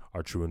words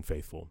are true and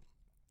faithful.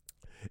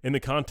 In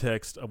the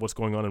context of what's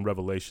going on in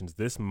Revelations,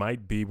 this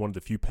might be one of the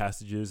few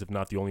passages, if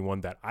not the only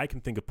one, that I can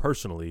think of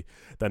personally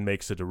that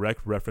makes a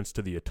direct reference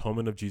to the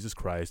atonement of Jesus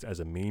Christ as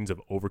a means of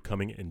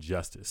overcoming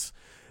injustice,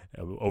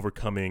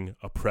 overcoming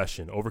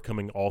oppression,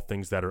 overcoming all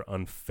things that are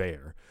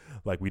unfair.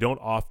 Like, we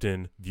don't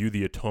often view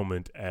the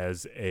atonement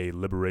as a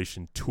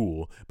liberation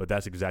tool, but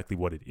that's exactly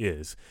what it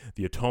is.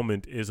 The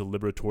atonement is a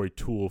liberatory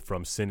tool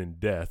from sin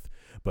and death,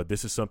 but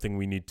this is something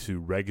we need to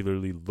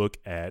regularly look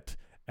at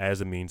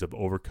as a means of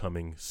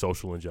overcoming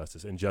social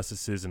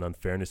injustices and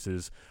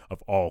unfairnesses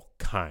of all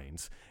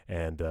kinds.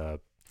 And, I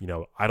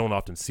don't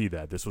often see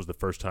that. This was the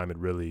first time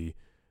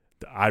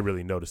I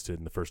really noticed it,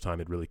 and the first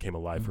time it really came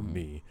alive for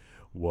me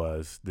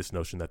was this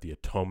notion that the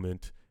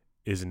atonement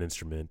is an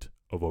instrument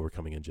of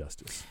overcoming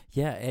injustice.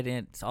 Yeah, and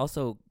it's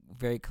also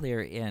very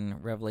clear in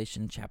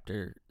Revelation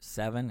chapter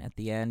 7 at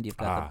the end. You've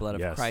got the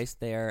blood of Christ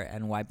there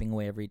and wiping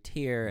away every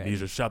tear.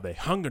 Neither shall they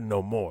hunger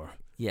no more.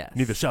 Yes.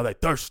 Neither shall they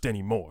thirst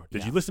anymore.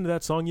 Did you listen to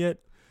that song yet?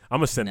 I'm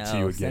going to send it to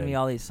you again. Send me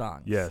all these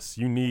songs. Yes,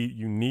 you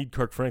need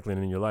Kirk Franklin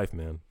in your life,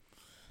 man.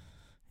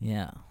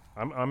 Yeah.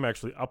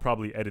 I'll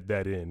probably edit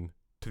that in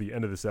to the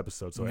end of this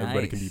episode so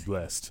everybody can be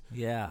blessed.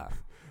 Yeah.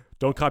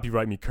 Don't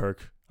copyright me,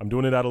 Kirk. I'm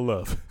doing it out of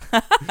love.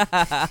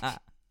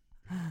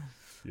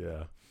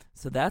 Yeah.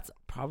 So that's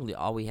probably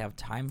all we have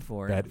time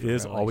for. That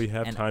is all we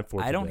have time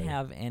for today. I don't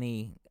have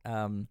any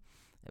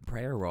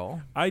prayer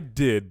roll. I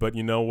did, but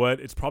you know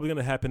what? It's probably going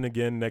to happen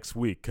again next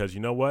week, because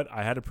you know what?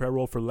 I had a prayer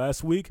roll for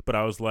last week, but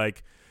I was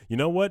like, you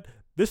know what?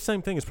 This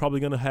same thing is probably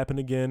going to happen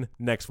again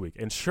next week.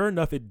 And sure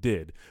enough, it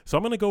did. So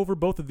I'm going to go over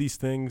both of these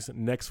things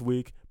next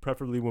week,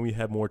 preferably when we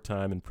have more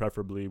time and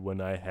preferably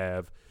when I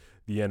have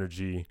the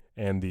energy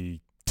and the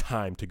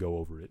time to go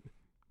over it.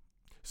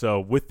 So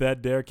with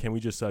that, Derek, can we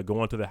just go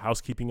on to the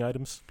housekeeping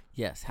items?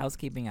 Yes,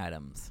 housekeeping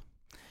items.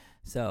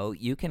 So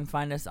you can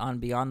find us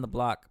on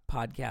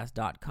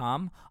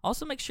beyondtheblockpodcast.com.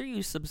 Also, make sure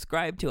you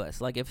subscribe to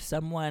us. Like, if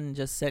someone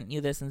just sent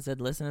you this and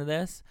said, listen to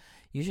this,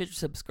 you should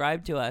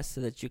subscribe to us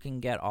so that you can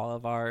get all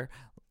of our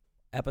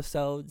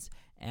episodes.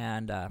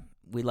 And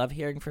we love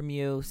hearing from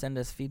you. Send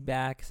us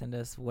feedback. Send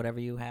us whatever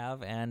you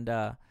have. And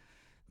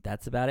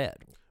that's about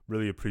it.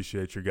 Really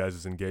appreciate your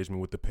guys'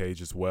 engagement with the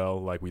page as well.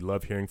 Like, we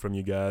love hearing from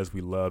you guys. We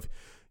love,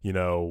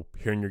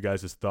 hearing your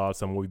guys'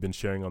 thoughts on what we've been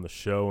sharing on the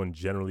show and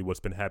generally what's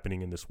been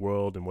happening in this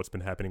world and what's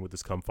been happening with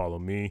this Come Follow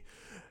Me.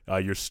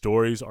 Your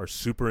stories are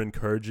super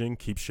encouraging.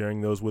 Keep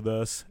sharing those with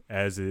us,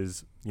 as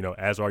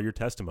are your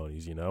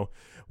testimonies.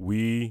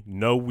 We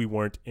know we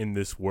weren't in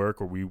this work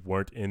or we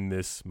weren't in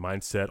this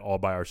mindset all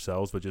by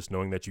ourselves, but just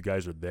knowing that you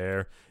guys are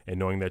there and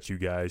knowing that you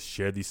guys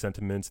share these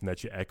sentiments and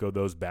that you echo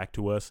those back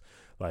to us,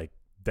 like,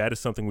 that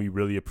is something we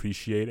really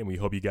appreciate, and we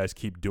hope you guys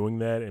keep doing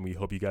that, and we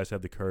hope you guys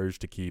have the courage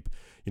to keep,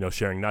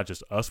 sharing not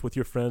just us with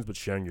your friends, but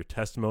sharing your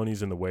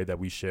testimonies in the way that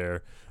we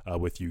share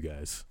with you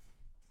guys.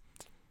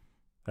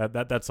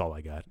 That's all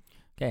I got.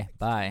 Okay,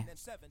 bye.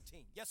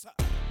 Yes, sir.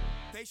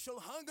 They shall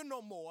hunger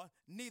no more,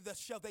 neither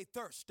shall they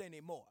thirst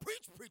anymore.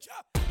 Preach, preacher,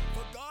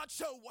 for God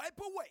shall wipe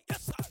away,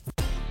 yes,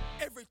 sir,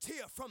 every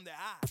tear from their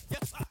eye.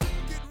 Yes, sir.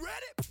 Get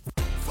ready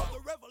for the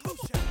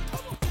revolution.